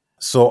me.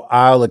 So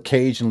I'll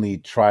occasionally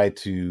try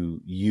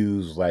to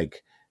use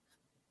like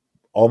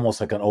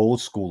almost like an old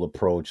school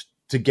approach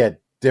to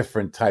get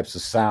different types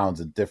of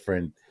sounds and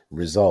different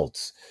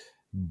results.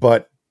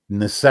 But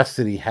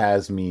necessity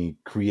has me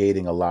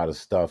creating a lot of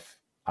stuff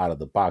out of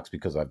the box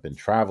because I've been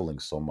traveling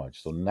so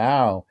much. So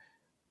now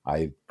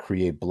I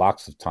create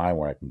blocks of time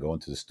where I can go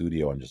into the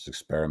studio and just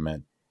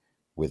experiment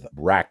with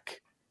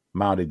rack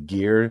mounted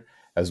gear,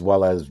 as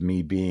well as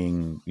me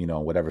being,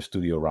 whatever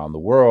studio around the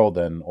world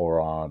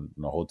or on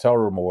a hotel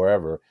room or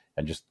wherever,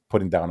 and just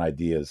putting down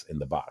ideas in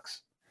the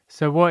box.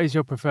 So what is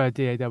your preferred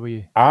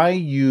DAW? I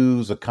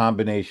use a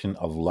combination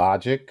of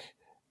Logic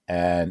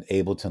and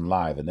Ableton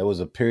Live. And there was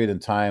a period in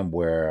time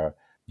where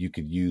you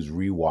could use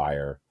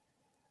Rewire,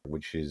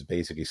 which is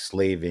basically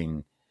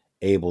slaving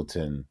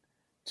Ableton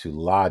to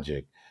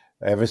Logic.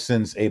 Ever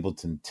since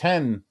Ableton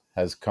 10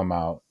 has come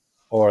out,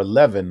 or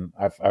 11,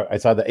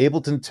 it's either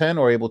Ableton 10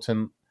 or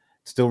Ableton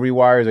still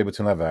rewires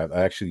Ableton 11.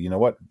 I actually, you know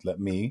what? Let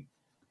me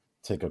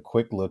take a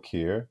quick look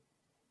here,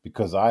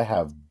 because I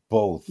have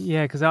both.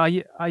 Yeah, because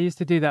I used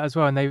to do that as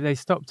well, and they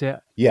stopped it.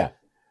 Yeah.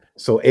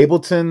 So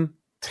Ableton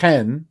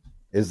 10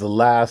 is the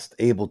last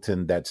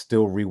Ableton that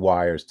still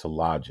rewires to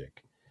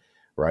Logic,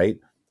 right?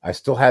 I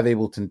still have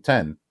Ableton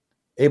 10.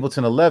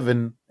 Ableton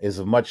 11 is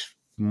a much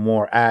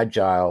more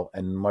agile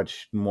and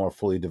much more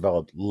fully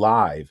developed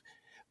live,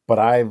 but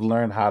I've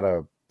learned how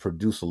to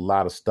produce a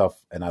lot of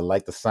stuff, and I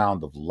like the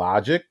sound of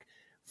Logic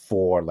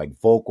for like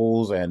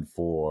vocals and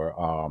for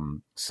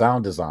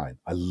sound design.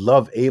 I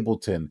love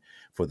Ableton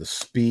for the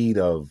speed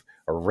of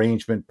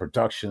arrangement,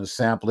 production,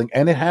 sampling,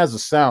 and it has a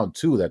sound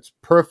too that's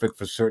perfect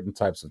for certain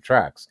types of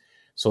tracks.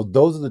 So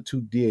those are the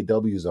two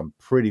DAWs I'm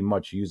pretty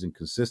much using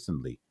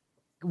consistently.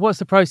 What's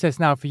the process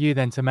now for you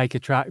then to make a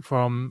track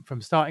from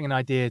starting an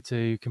idea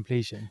to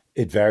completion?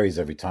 It varies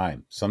every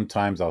time.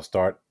 Sometimes I'll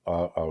start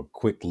a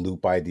quick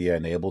loop idea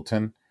in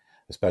Ableton,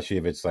 especially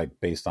if it's like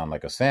based on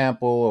like a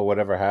sample or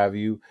whatever have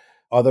you.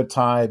 Other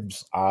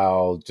times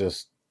I'll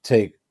just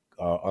take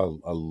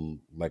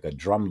like a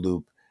drum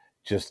loop,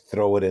 just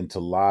throw it into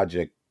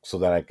Logic so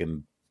that I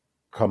can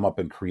come up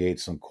and create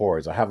some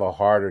chords. I have a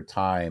harder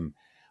time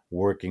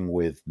working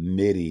with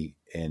MIDI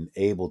in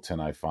Ableton,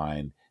 I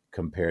find,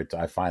 compared to,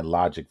 I find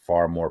Logic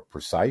far more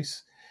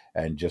precise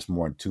and just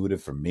more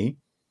intuitive for me.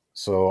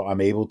 So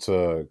I'm able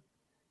to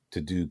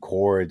do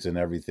chords and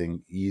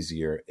everything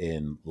easier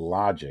in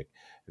Logic.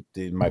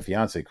 My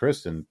fiance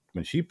Kristen,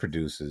 when she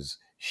produces,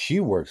 she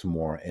works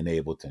more in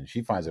Ableton.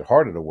 She finds it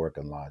harder to work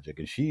in Logic,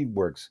 and she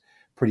works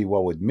pretty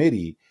well with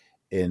MIDI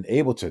in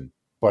Ableton,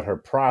 but her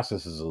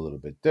process is a little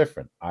bit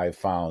different. I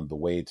found the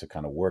way to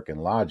kind of work in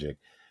Logic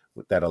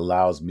that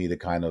allows me to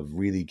kind of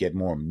really get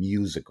more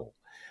musical.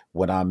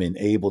 When I'm in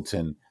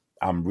Ableton,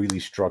 I'm really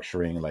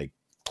structuring like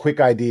quick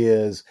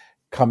ideas,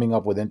 coming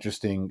up with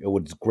interesting.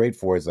 What's great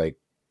for is like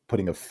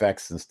putting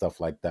effects and stuff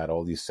like that.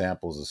 All these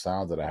samples and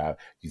sounds that I have,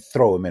 you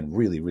throw them in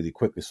really, really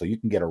quickly so you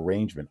can get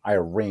arrangement. I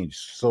arrange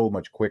so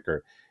much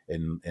quicker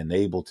in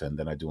Ableton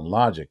than I do in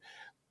Logic.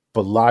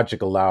 But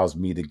Logic allows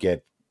me to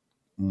get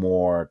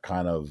more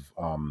kind of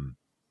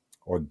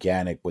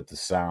organic with the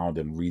sound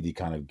and really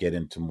kind of get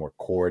into more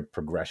chord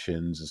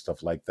progressions and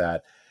stuff like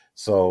that.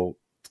 So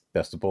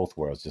best of both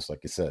worlds, just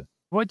like you said.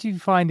 What do you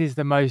find is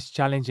the most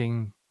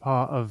challenging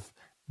part of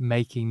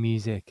making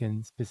music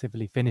and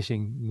specifically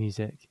finishing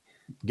music?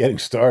 Getting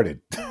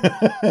started.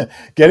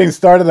 Getting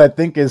started, I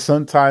think, is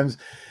sometimes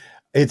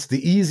it's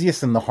the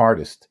easiest and the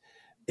hardest.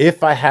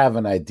 If I have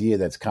an idea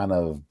that's kind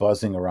of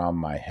buzzing around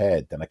my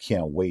head, then I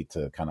can't wait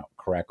to kind of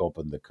crack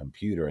open the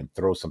computer and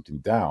throw something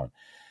down.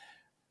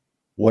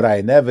 What I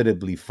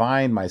inevitably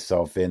find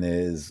myself in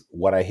is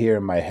what I hear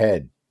in my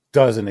head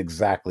doesn't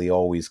exactly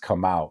always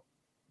come out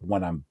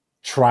when I'm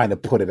trying to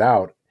put it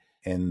out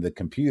in the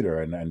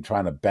computer and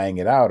trying to bang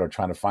it out or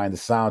trying to find the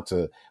sound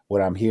to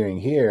what I'm hearing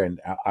here. And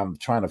I'm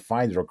trying to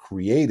find it or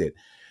create it.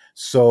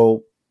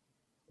 So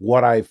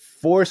what I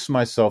force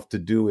myself to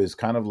do is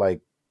kind of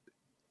like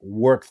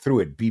work through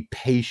it, be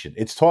patient.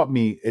 It's taught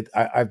me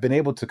I've been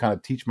able to kind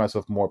of teach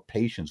myself more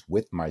patience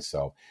with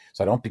myself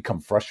so I don't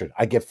become frustrated.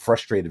 I get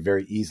frustrated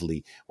very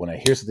easily when I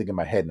hear something in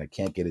my head and I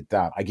can't get it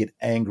down. I get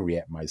angry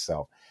at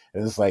myself.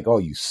 And it's like, oh,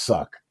 you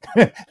suck.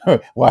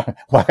 Why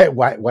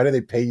do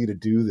they pay you to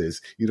do this?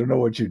 You don't know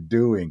what you're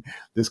doing.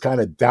 This kind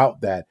of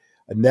doubt that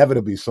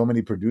inevitably so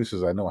many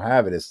producers I know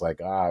have it. It's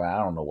like, I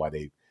don't know why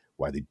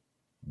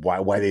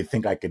they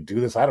think I could do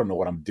this. I don't know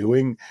what I'm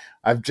doing.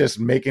 I'm just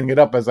making it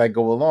up as I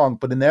go along.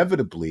 But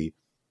inevitably,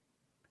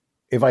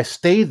 if I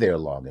stay there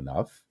long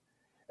enough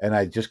and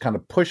I just kind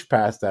of push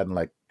past that and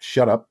like,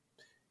 shut up.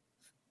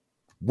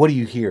 What are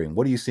you hearing?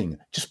 What are you seeing?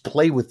 Just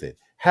play with it.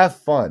 Have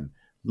fun.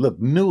 Look,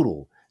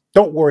 noodle.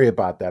 Don't worry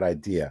about that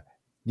idea.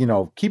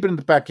 Keep it in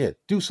the back head.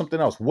 Do something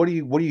else. What are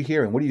you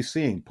hearing? What are you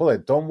seeing? Pull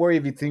it. Don't worry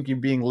if you think you're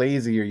being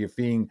lazy or you're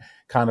being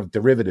kind of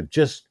derivative.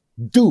 Just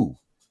do.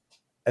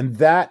 And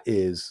that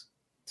is,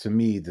 to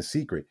me, the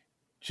secret.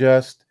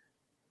 Just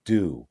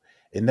do.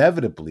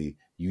 Inevitably,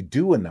 you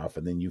do enough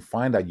and then you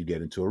find out you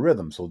get into a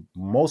rhythm. So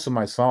most of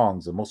my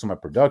songs and most of my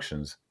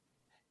productions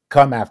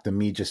come after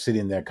me just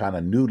sitting there kind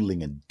of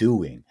noodling and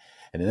doing.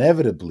 And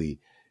inevitably,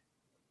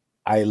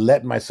 I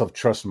let myself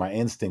trust my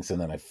instincts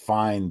and then I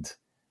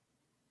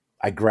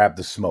grab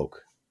the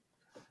smoke.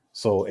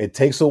 So it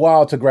takes a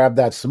while to grab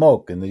that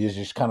smoke and then you're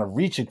just kind of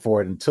reaching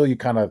for it until you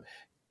kind of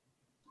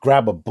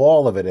grab a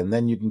ball of it, and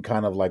then you can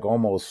kind of like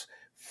almost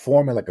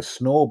form it like a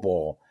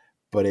snowball,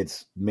 but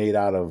it's made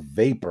out of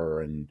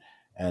vapor and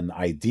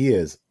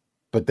ideas,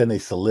 but then they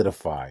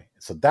solidify.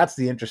 So that's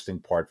the interesting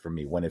part for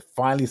me when I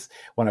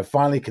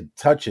finally could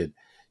touch it,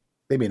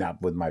 maybe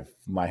not with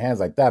my hands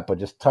like that, but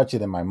just touch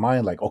it in my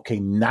mind, like, okay,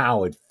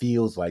 now it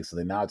feels like, so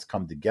then now it's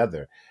come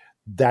together.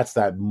 That's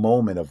that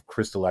moment of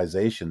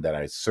crystallization that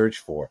I search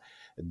for.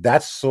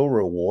 That's so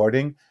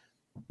rewarding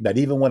that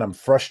even when I'm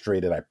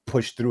frustrated, I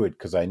push through it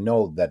because I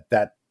know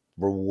that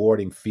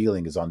rewarding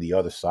feeling is on the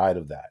other side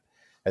of that.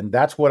 And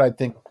that's what I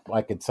think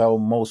I can tell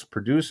most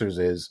producers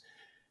is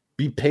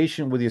be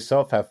patient with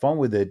yourself, have fun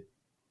with it,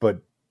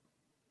 but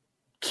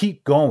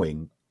keep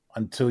going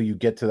until you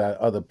get to that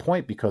other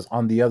point, because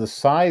on the other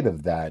side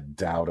of that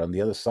doubt, on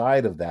the other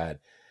side of that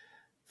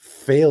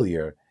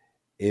failure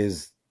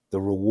is the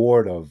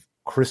reward of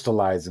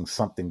crystallizing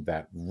something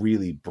that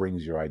really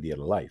brings your idea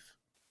to life.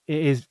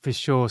 It is for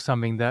sure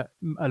something that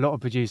a lot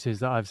of producers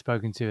that I've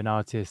spoken to and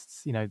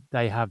artists,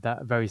 they have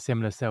that very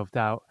similar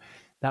self-doubt,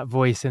 that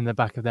voice in the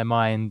back of their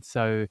mind.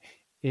 So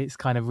it's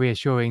kind of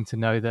reassuring to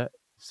know that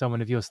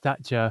someone of your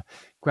stature,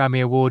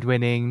 Grammy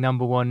award-winning,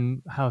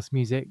 #1 house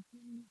music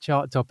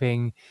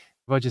chart-topping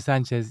Roger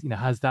Sanchez,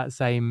 has that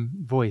same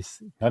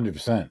voice.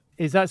 100%.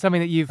 Is that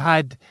something that you've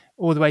had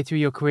all the way through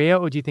your career,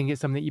 or do you think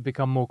it's something that you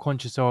become more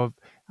conscious of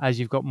as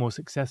you've got more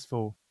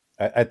successful?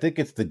 I think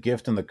it's the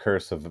gift and the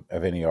curse of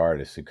any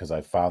artist, because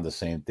I found the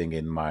same thing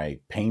in my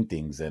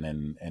paintings and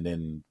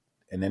in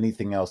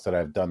anything else that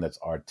I've done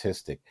that's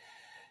artistic.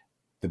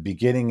 The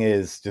beginning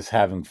is just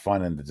having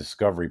fun in the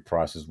discovery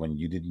process when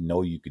you didn't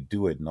know you could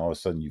do it, and all of a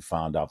sudden you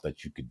found out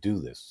that you could do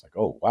this. Like,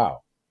 oh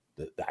wow,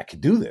 I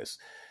could do this.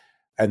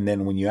 And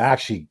then when you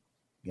actually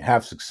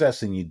have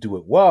success and you do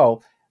it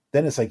well,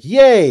 then it's like,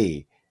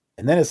 yay.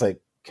 And then it's like,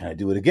 can I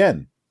do it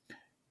again?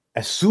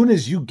 As soon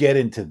as you get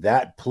into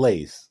that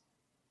place,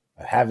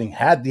 having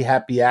had the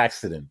happy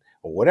accident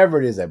or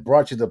whatever it is that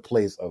brought you to the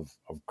place of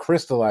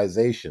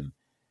crystallization,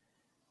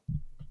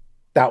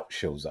 doubt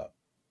shows up.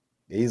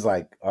 He's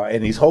like,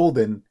 and he's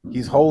holding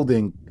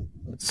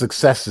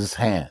success's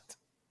hand.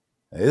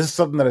 This is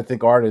something that I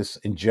think artists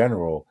in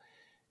general,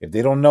 if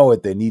they don't know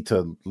it, they need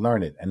to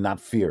learn it and not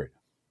fear it.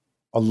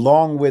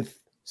 Along with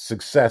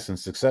success, and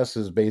success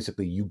is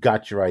basically you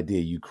got your idea,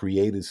 you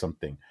created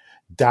something.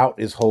 Doubt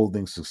is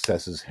holding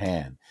success's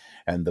hand.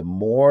 And the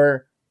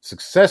more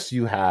success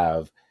you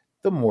have,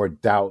 the more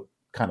doubt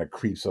kind of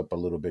creeps up a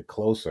little bit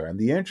closer. And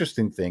the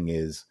interesting thing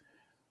is,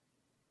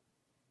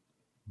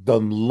 the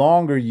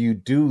longer you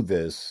do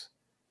this,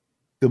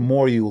 the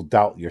more you'll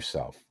doubt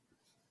yourself.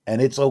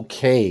 And it's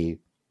okay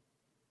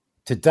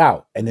to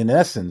doubt. And in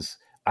essence,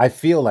 I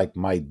feel like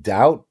my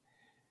doubt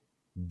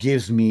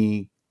gives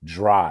me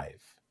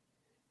drive.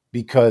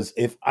 Because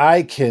if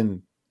I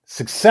can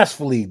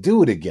successfully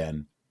do it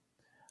again,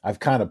 I've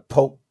kind of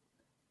poked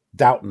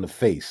doubt in the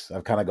face.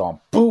 I've kind of gone,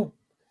 boop,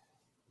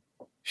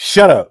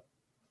 shut up.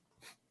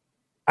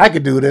 I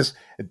could do this.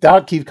 And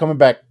doubt keeps coming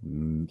back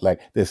like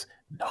this.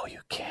 No, you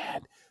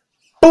can't.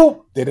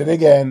 Boop, did it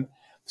again.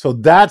 So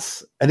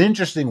that's an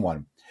interesting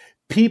one.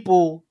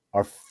 People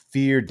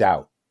fear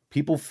doubt.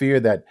 People fear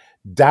that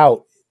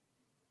doubt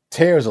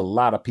tears a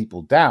lot of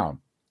people down.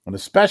 And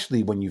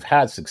especially when you've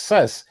had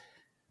success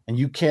and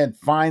you can't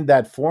find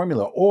that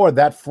formula, or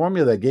that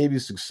formula that gave you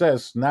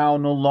success now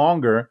no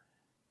longer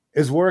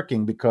is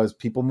working because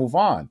people move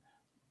on.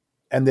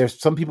 And there's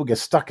some people get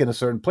stuck in a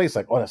certain place,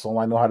 like, oh, that's all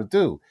I know how to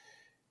do.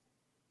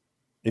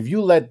 If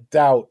you let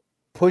doubt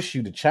push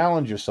you to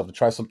challenge yourself, to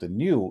try something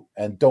new,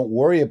 and don't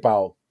worry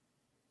about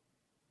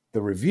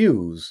the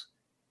reviews,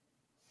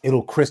 you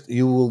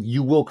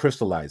will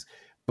crystallize.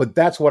 But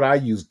that's what I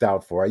use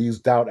doubt for. I use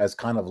doubt as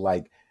kind of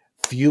like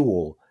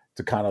fuel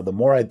to kind of, the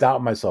more I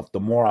doubt myself, the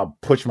more I'll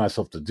push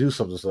myself to do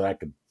something so that I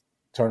could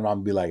turn around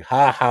and be like,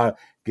 ha ha,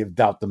 give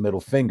doubt the middle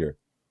finger.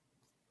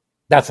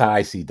 That's how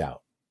I see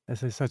doubt.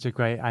 That's such a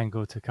great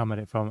angle to come at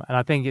it from. And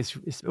I think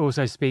it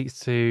also speaks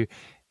to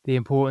the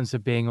importance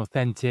of being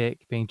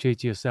authentic, being true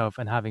to yourself,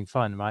 and having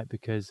fun, right?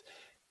 Because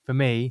for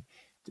me,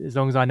 as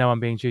long as I know I'm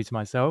being true to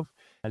myself,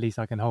 at least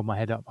I can hold my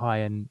head up high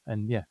and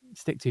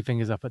stick two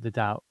fingers up at the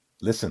doubt.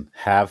 Listen,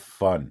 have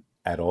fun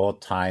at all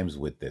times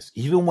with this.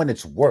 Even when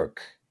it's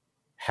work,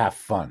 have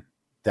fun.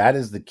 That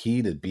is the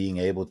key to being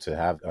able to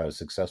have a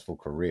successful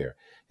career,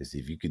 is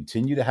if you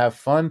continue to have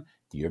fun,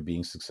 you're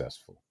being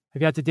successful.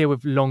 Have you had to deal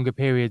with longer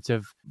periods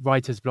of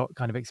writer's block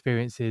kind of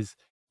experiences?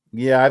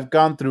 Yeah, I've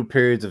gone through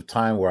periods of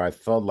time where I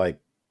felt like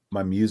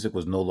my music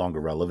was no longer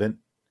relevant,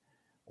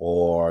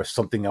 or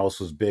something else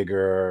was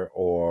bigger,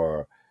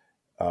 or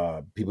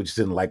people just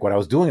didn't like what I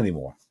was doing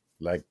anymore.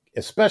 Like,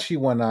 especially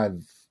when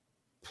I've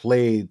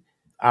played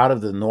out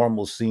of the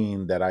normal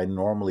scene that I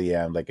normally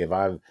am. Like if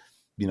I've,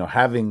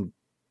 having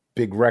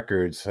big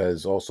records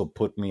has also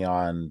put me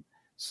on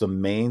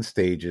some main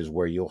stages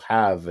where you'll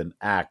have an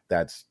act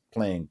that's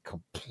playing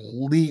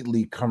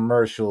completely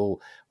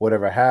commercial,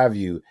 whatever have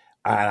you,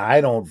 and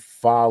I don't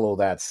follow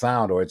that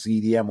sound, or it's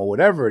EDM or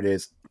whatever it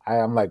is.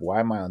 I'm like, why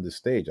am I on this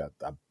stage?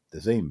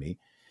 This ain't me.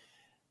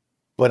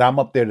 But I'm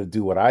up there to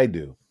do what I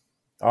do.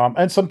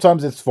 And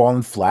sometimes it's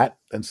falling flat,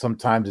 and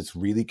sometimes it's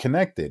really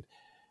connected.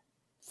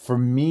 For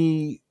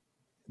me,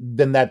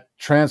 then that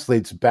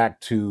translates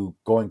back to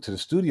going to the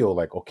studio.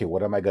 Like, okay,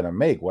 what am I going to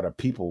make? What do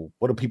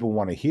people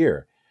want to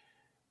hear?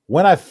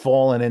 When I've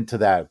fallen into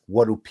that,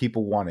 what do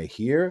people want to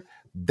hear?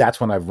 That's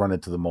when I've run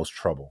into the most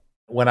trouble.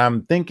 When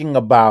I'm thinking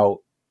about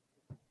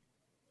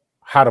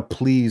how to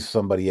please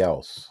somebody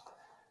else,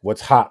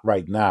 what's hot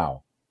right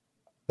now,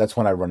 that's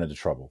when I run into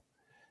trouble.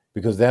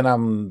 Because then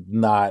I'm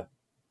not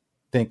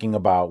thinking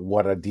about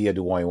what idea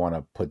do I want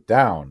to put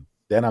down.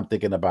 Then I'm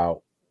thinking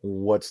about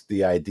what's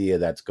the idea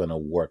that's going to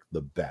work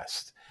the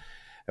best.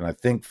 And I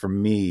think for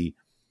me,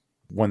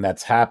 when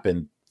that's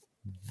happened,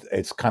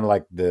 it's kind of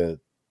like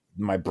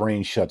my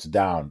brain shuts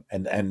down.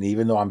 And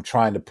even though I'm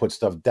trying to put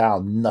stuff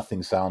down,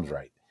 nothing sounds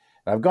right.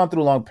 And I've gone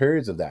through long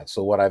periods of that.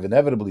 So what I've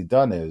inevitably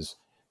done is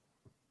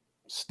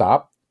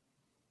stop,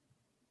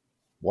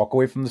 walk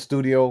away from the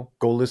studio,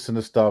 go listen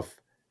to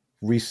stuff,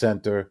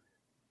 recenter,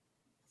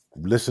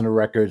 listen to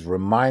records,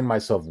 remind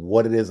myself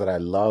what it is that I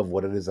love,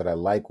 what it is that I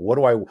like. What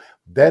do I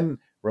then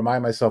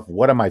remind myself?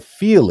 What am I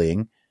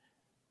feeling?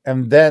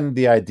 And then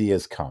the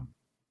ideas come.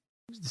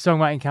 The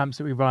songwriting camps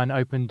that we run,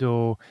 Open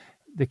Door,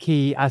 the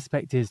key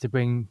aspect is to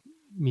bring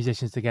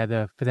musicians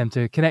together for them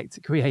to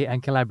connect, create,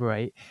 and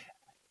collaborate.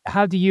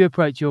 How do you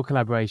approach your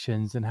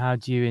collaborations, and how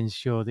do you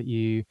ensure that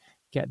you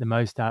get the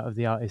most out of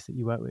the artists that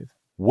you work with?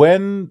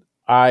 When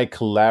I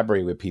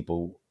collaborate with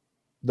people,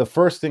 the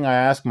first thing I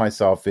ask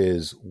myself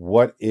is,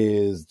 what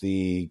is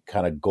the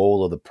kind of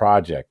goal of the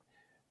project?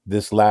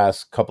 This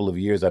last couple of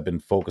years, I've been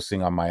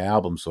focusing on my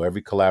album. So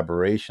every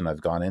collaboration,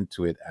 I've gone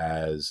into it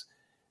as,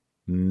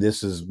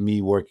 this is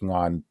me working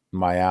on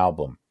my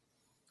album.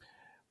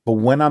 But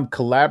when I'm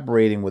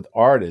collaborating with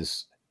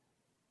artists,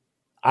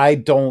 I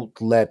don't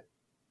let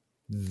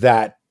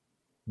that,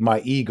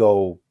 my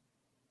ego,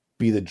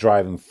 be the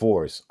driving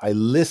force. I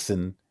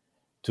listen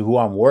to who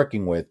I'm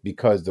working with,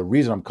 because the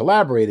reason I'm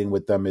collaborating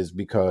with them is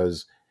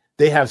because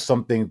they have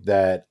something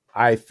that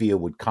I feel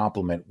would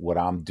complement what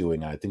I'm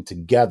doing. And I think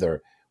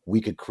together we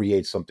could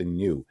create something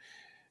new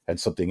and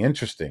something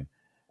interesting,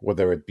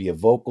 whether it be a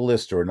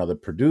vocalist or another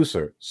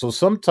producer. So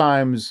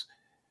sometimes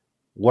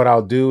what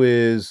I'll do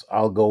is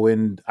I'll go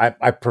in.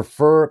 I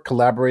prefer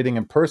collaborating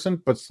in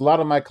person, but a lot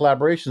of my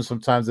collaborations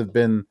sometimes have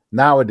been,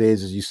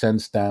 nowadays, is you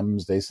send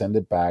stems, they send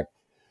it back,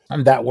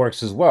 and that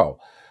works as well.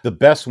 The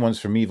best ones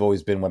for me have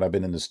always been when I've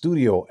been in the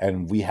studio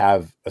and we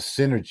have a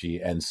synergy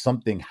and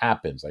something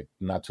happens. Like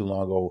not too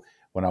long ago,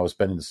 when I was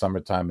spending the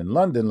summertime in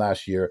London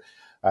last year,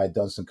 I had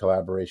done some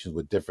collaborations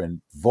with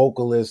different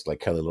vocalists like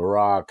Kelly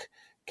LaRock,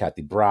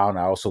 Kathy Brown.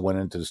 I also went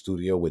into the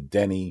studio with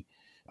Denny.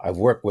 I've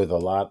worked with a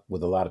lot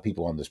of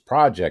people on this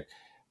project.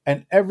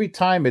 And every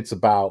time it's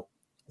about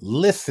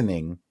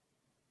listening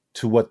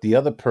to what the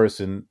other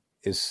person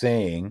is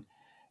saying,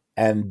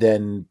 and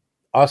then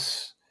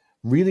us,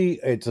 really,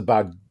 it's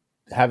about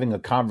having a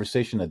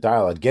conversation, a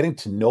dialogue. Getting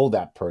to know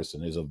that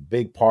person is a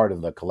big part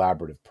of the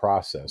collaborative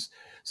process,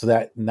 so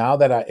that now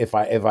that if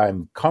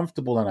I'm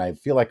comfortable and I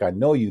feel like I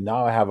know you,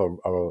 now I have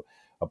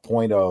a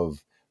point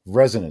of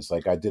resonance.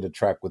 Like I did a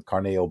track with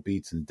Carneo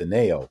Beats and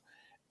Deneo,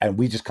 and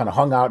we just kind of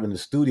hung out in the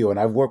studio. And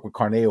I've worked with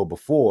Carneo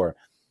before,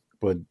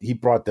 but he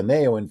brought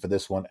Deneo in for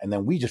this one, and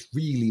then we just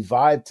really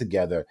vibed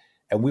together.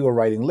 And we were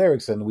writing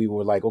lyrics, and we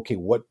were like, okay,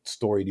 what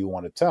story do you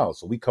want to tell?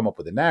 So we come up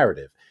with a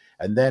narrative,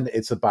 and then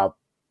it's about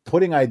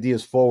putting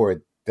ideas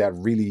forward that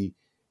really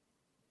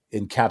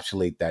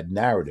encapsulate that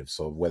narrative.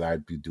 So whether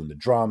I'd be doing the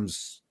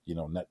drums,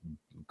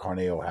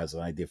 Carneo has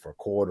an idea for a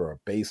chord or a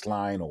bass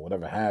line or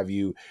whatever have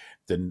you.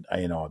 Then,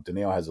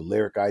 Deneo has a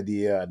lyric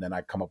idea, and then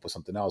I come up with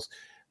something else.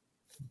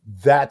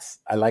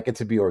 I like it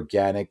to be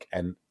organic,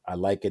 and I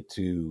like it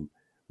to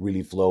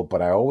really flow,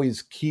 but I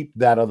always keep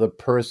that other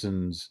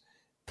person's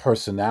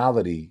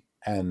personality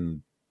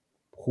and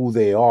who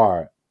they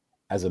are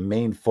as a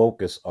main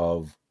focus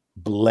of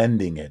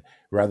blending it,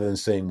 rather than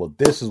saying, well,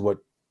 this is what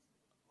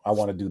I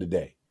want to do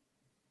today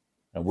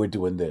and we're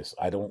doing this.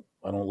 I don't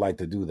like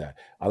to do that.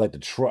 I like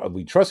to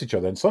we trust each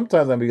other. And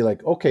sometimes I'll be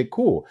like, okay,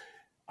 cool,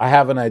 I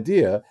have an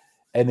idea.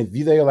 And if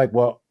they're like,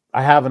 well,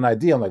 I have an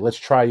idea, I'm like, let's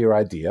try your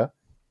idea.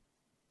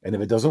 And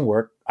if it doesn't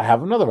work, I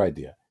have another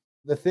idea.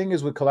 The thing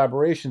is with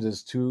collaborations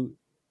is to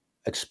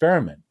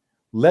experiment.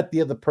 Let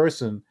the other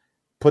person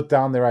put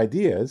down their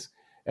ideas.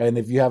 And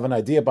if you have an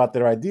idea about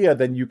their idea,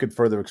 then you could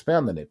further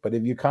expand on it. But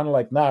if you're kind of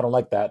like, no, I don't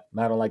like that,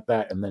 no, I don't like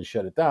that, and then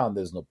shut it down,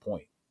 there's no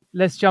point.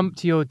 Let's jump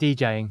to your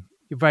DJing.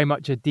 You're very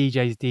much a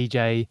DJ's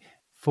DJ,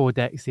 4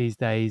 decks these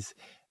days.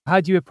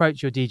 How do you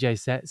approach your DJ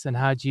sets, and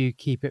how do you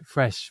keep it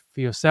fresh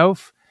for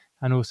yourself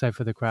and also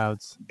for the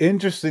crowds?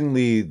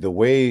 Interestingly, the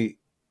way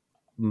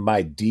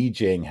my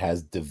DJing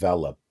has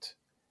developed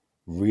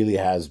really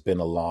has been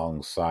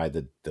alongside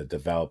the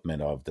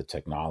development of the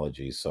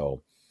technology.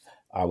 So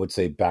I would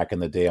say back in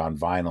the day on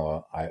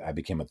vinyl, I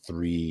became a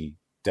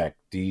 3-deck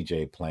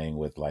DJ playing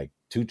with like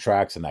 2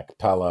 tracks and a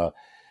cappella.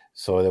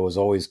 So there was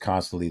always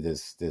constantly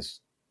this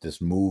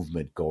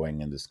movement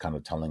going and this kind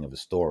of telling of a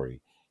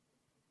story.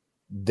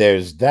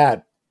 There's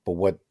that, but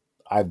what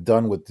I've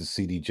done with the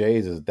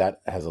CDJs is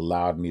that has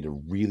allowed me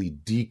to really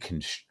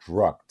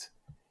deconstruct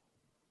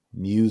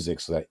music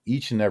so that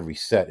each and every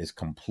set is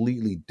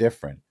completely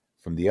different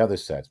from the other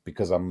sets,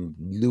 because I'm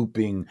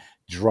looping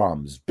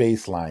drums,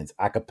 bass lines,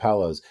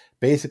 acapellas.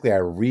 Basically, I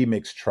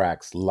remix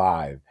tracks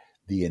live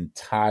the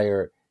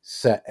entire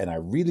set, and I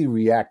really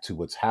react to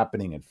what's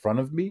happening in front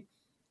of me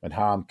and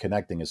how I'm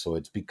connecting it. So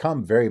it's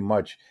become very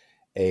much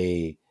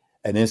an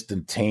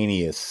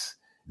instantaneous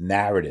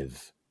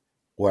narrative,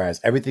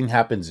 whereas everything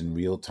happens in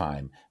real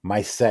time.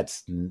 My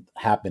sets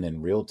happen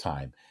in real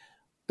time.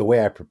 The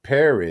way I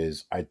prepare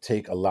is I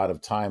take a lot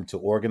of time to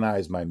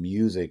organize my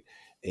music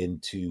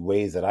into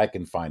ways that I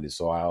can find it.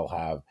 So I'll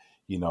have,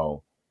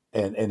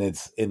 and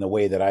it's in a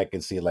way that I can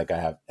see it. Like I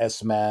have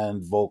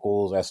S-Man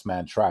vocals,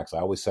 S-Man tracks. I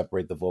always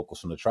separate the vocals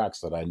from the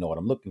tracks so that I know what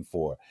I'm looking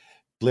for.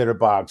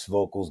 Glitterbox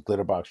vocals,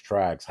 Glitterbox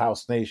tracks,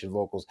 House Nation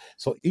vocals.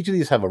 So each of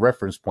these have a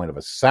reference point of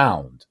a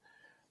sound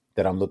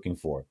that I'm looking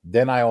for.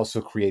 Then I also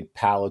create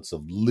palettes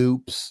of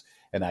loops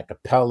and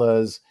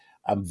acapellas.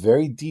 I'm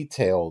very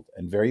detailed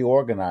and very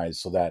organized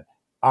so that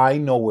I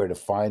know where to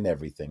find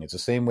everything. It's the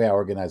same way I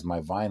organize my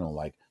vinyl.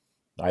 Like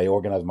I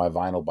organize my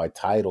vinyl by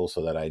title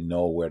so that I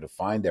know where to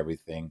find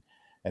everything.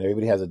 And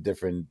everybody has a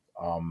different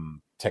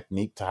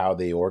technique to how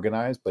they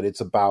organize, but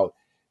it's about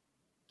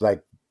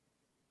like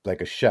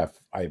a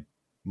chef.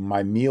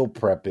 My meal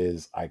prep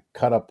is I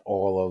cut up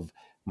all of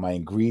my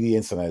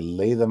ingredients and I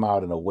lay them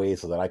out in a way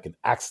so that I can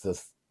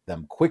access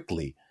them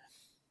quickly.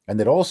 And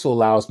it also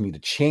allows me to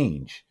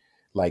change.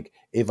 Like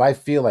if I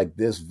feel like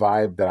this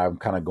vibe that I'm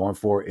kind of going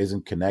for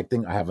isn't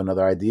connecting, I have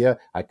another idea.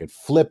 I could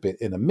flip it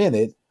in a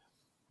minute,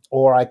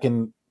 or I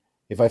can,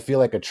 if I feel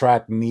like a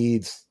track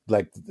needs,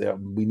 like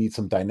we need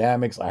some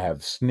dynamics, I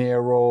have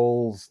snare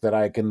rolls that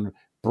I can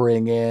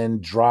bring in,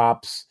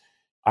 drops.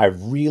 I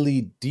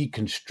really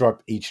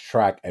deconstruct each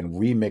track and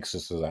remix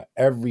it so that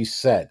every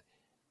set,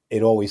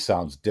 it always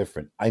sounds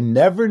different. I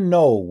never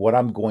know what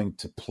I'm going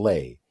to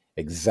play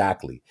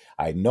exactly.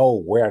 I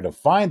know where to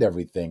find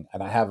everything,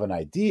 and I have an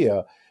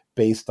idea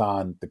based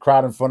on the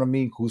crowd in front of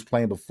me, who's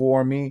playing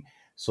before me.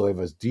 So if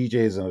it's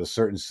DJs in a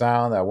certain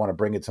sound, I want to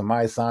bring it to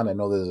my sound. I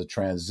know there's a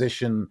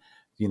transition,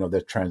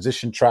 the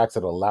transition tracks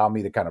that allow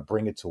me to kind of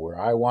bring it to where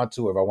I want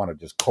to. If I want to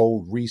just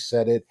cold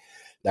reset it,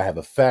 I have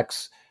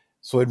effects.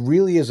 So it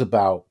really is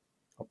about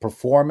a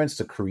performance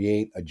to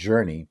create a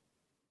journey,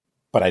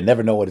 but I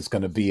never know what it's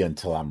going to be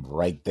until I'm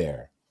right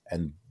there.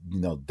 And,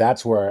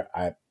 that's where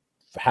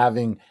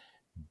having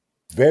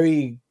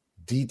very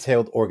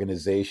detailed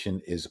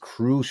organization is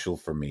crucial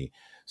for me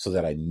so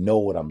that I know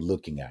what I'm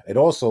looking at. It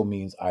also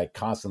means I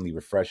constantly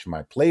refresh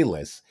my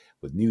playlist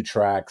with new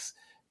tracks,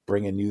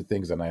 bring in new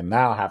things, and I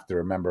now have to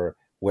remember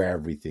where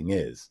everything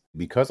is.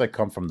 Because I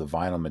come from the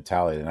vinyl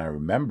mentality and I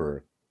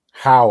remember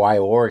how I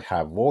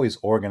have always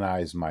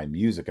organized my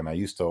music, and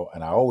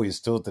I always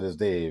still to this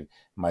day,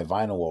 my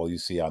vinyl wall, you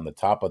see on the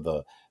top of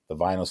the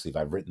vinyl sleeve,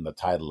 I've written the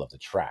title of the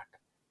track,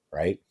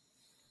 right?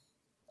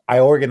 I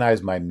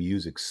organize my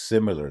music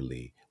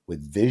similarly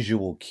with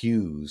visual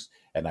cues,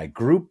 and I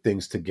group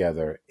things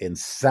together in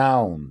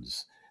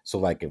sounds. So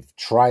like if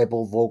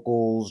tribal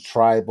vocals,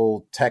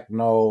 tribal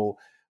techno,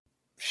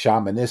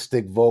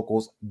 shamanistic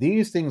vocals,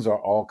 these things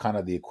are all kind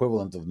of the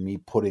equivalent of me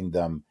putting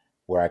them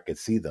where I could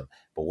see them.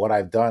 But what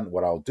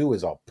I'll do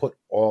is I'll put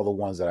all the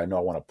ones that I know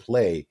I want to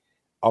play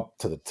up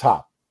to the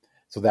top.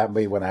 So that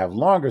way, when I have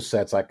longer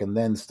sets, I can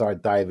then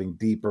start diving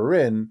deeper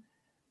in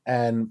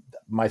and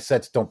my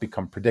sets don't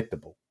become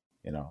predictable,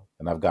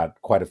 and I've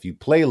got quite a few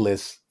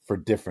playlists for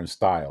different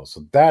styles.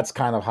 So that's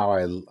kind of how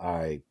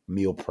I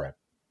meal prep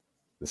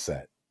the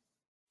set.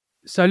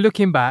 So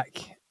looking back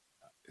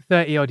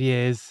 30 odd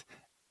years,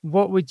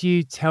 what would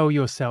you tell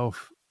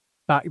yourself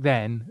back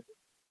then,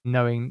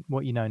 knowing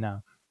what you know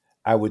now?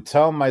 I would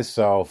tell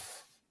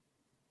myself,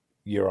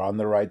 you're on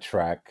the right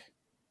track.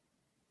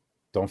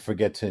 Don't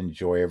forget to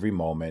enjoy every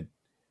moment.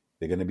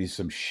 There are going to be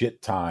some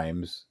shit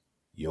times.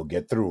 You'll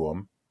get through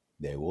them.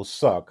 They will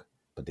suck,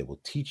 but they will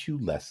teach you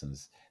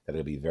lessons that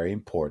will be very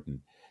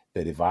important.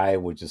 That if I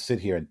were to sit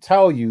here and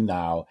tell you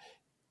now,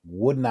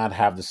 would not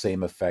have the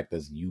same effect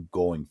as you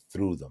going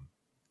through them.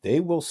 They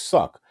will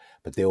suck,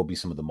 but they will be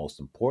some of the most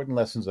important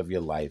lessons of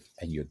your life,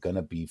 and you're going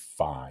to be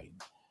fine.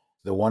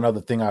 The one other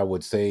thing I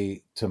would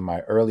say to my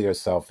earlier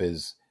self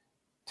is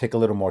take a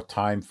little more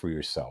time for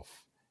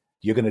yourself.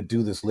 You're going to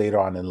do this later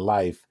on in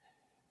life,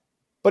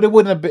 but it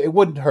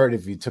wouldn't hurt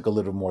if you took a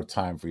little more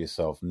time for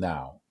yourself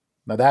now.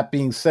 Now, that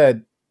being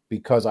said,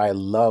 because I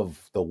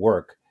love the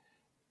work,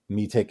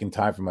 me taking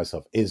time for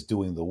myself is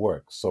doing the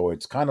work. So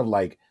it's kind of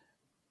like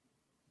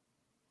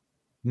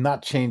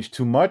not change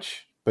too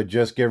much, but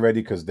just get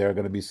ready because there are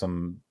going to be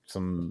some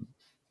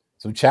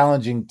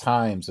challenging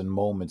times and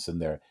moments in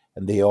there,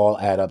 and they all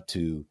add up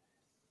to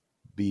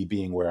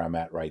being where I'm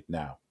at right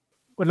now.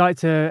 Would like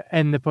to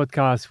end the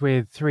podcast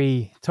with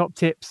 3 top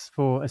tips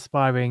for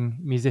aspiring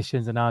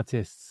musicians and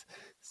artists.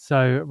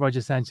 So,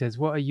 Roger Sanchez,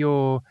 what are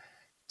your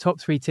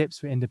top 3 tips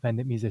for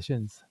independent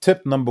musicians?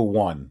 Tip number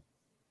 1,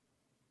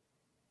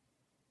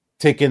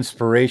 take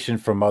inspiration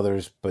from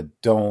others, but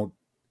don't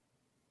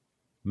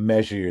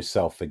measure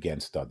yourself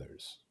against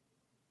others.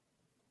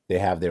 They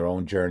have their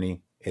own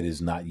journey. It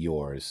is not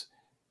yours.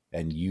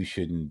 And you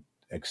shouldn't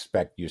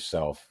expect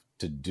yourself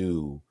to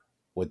do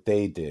what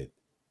they did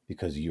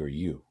because you're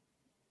you.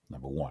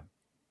 Number 1.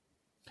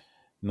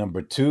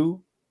 Number 2,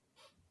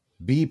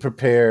 be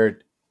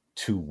prepared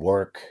to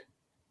work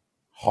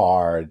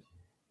hard,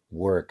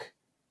 work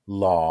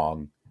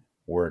long,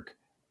 work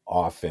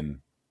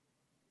often,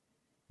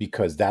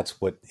 because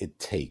that's what it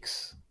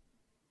takes.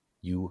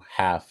 You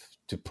have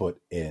to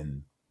put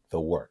in the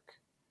work.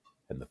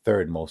 And the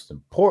third most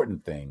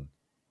important thing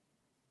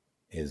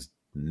is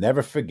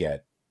never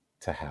forget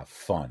to have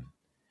fun,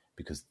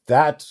 because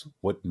that's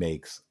what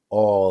makes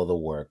all the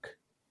work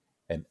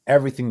and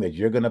everything that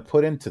you're going to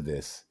put into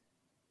this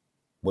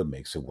what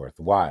makes it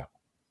worthwhile.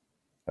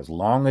 As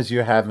long as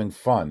you're having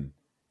fun,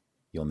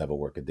 you'll never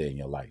work a day in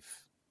your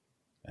life.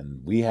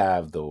 And we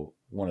have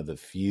one of the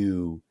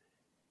few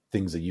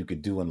things that you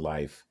could do in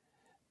life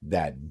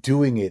that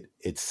doing it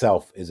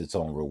itself is its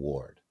own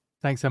reward.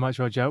 Thanks so much,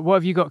 Roger. What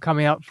have you got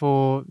coming up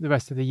for the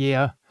rest of the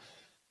year?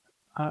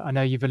 I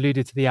know you've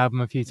alluded to the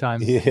album a few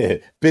times. Yeah,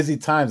 busy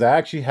times. I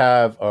actually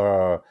have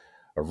a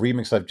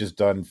remix I've just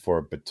done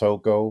for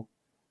Batoko.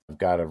 I've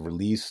got a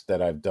release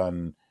that I've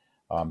done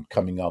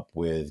coming up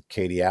with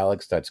Katie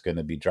Alex that's going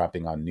to be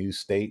dropping on New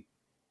State,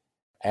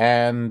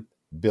 and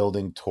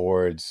building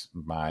towards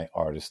my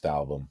artist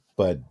album.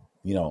 But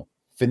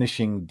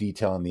finishing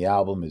detailing the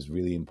album is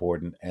really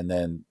important. And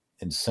then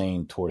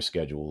insane tour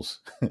schedules,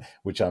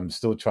 which I'm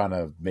still trying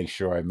to make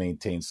sure I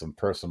maintain some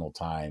personal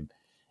time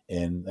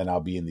in. And I'll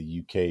be in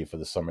the UK for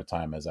the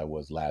summertime as I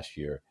was last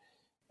year.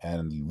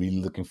 And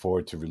really looking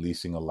forward to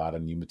releasing a lot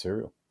of new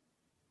material.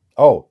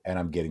 Oh, and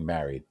I'm getting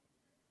married.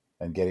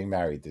 I'm getting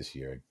married this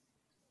year.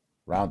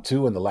 Round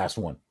 2 and the last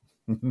one.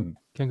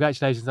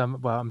 Congratulations.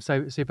 I'm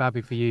so super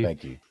happy for you.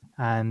 Thank you.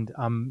 And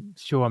I'm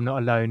sure I'm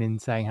not alone in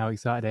saying how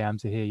excited I am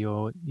to hear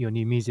your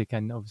new music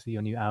and obviously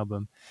your new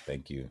album.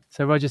 Thank you.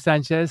 So Roger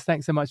Sanchez,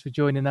 thanks so much for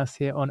joining us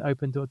here on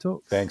Open Door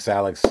Talks. Thanks,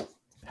 Alex.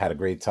 Had a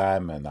great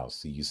time, and I'll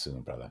see you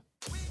soon, brother.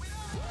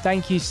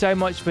 Thank you so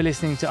much for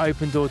listening to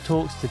Open Door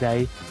Talks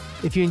today.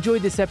 If you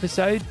enjoyed this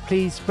episode,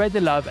 please spread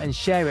the love and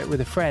share it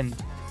with a friend.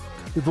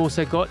 We've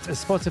also got a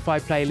Spotify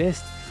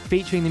playlist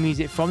featuring the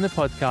music from the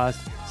podcast,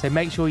 so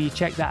make sure you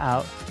check that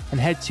out and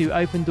head to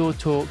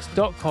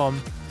opendoortalks.com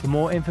for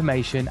more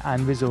information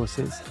and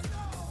resources.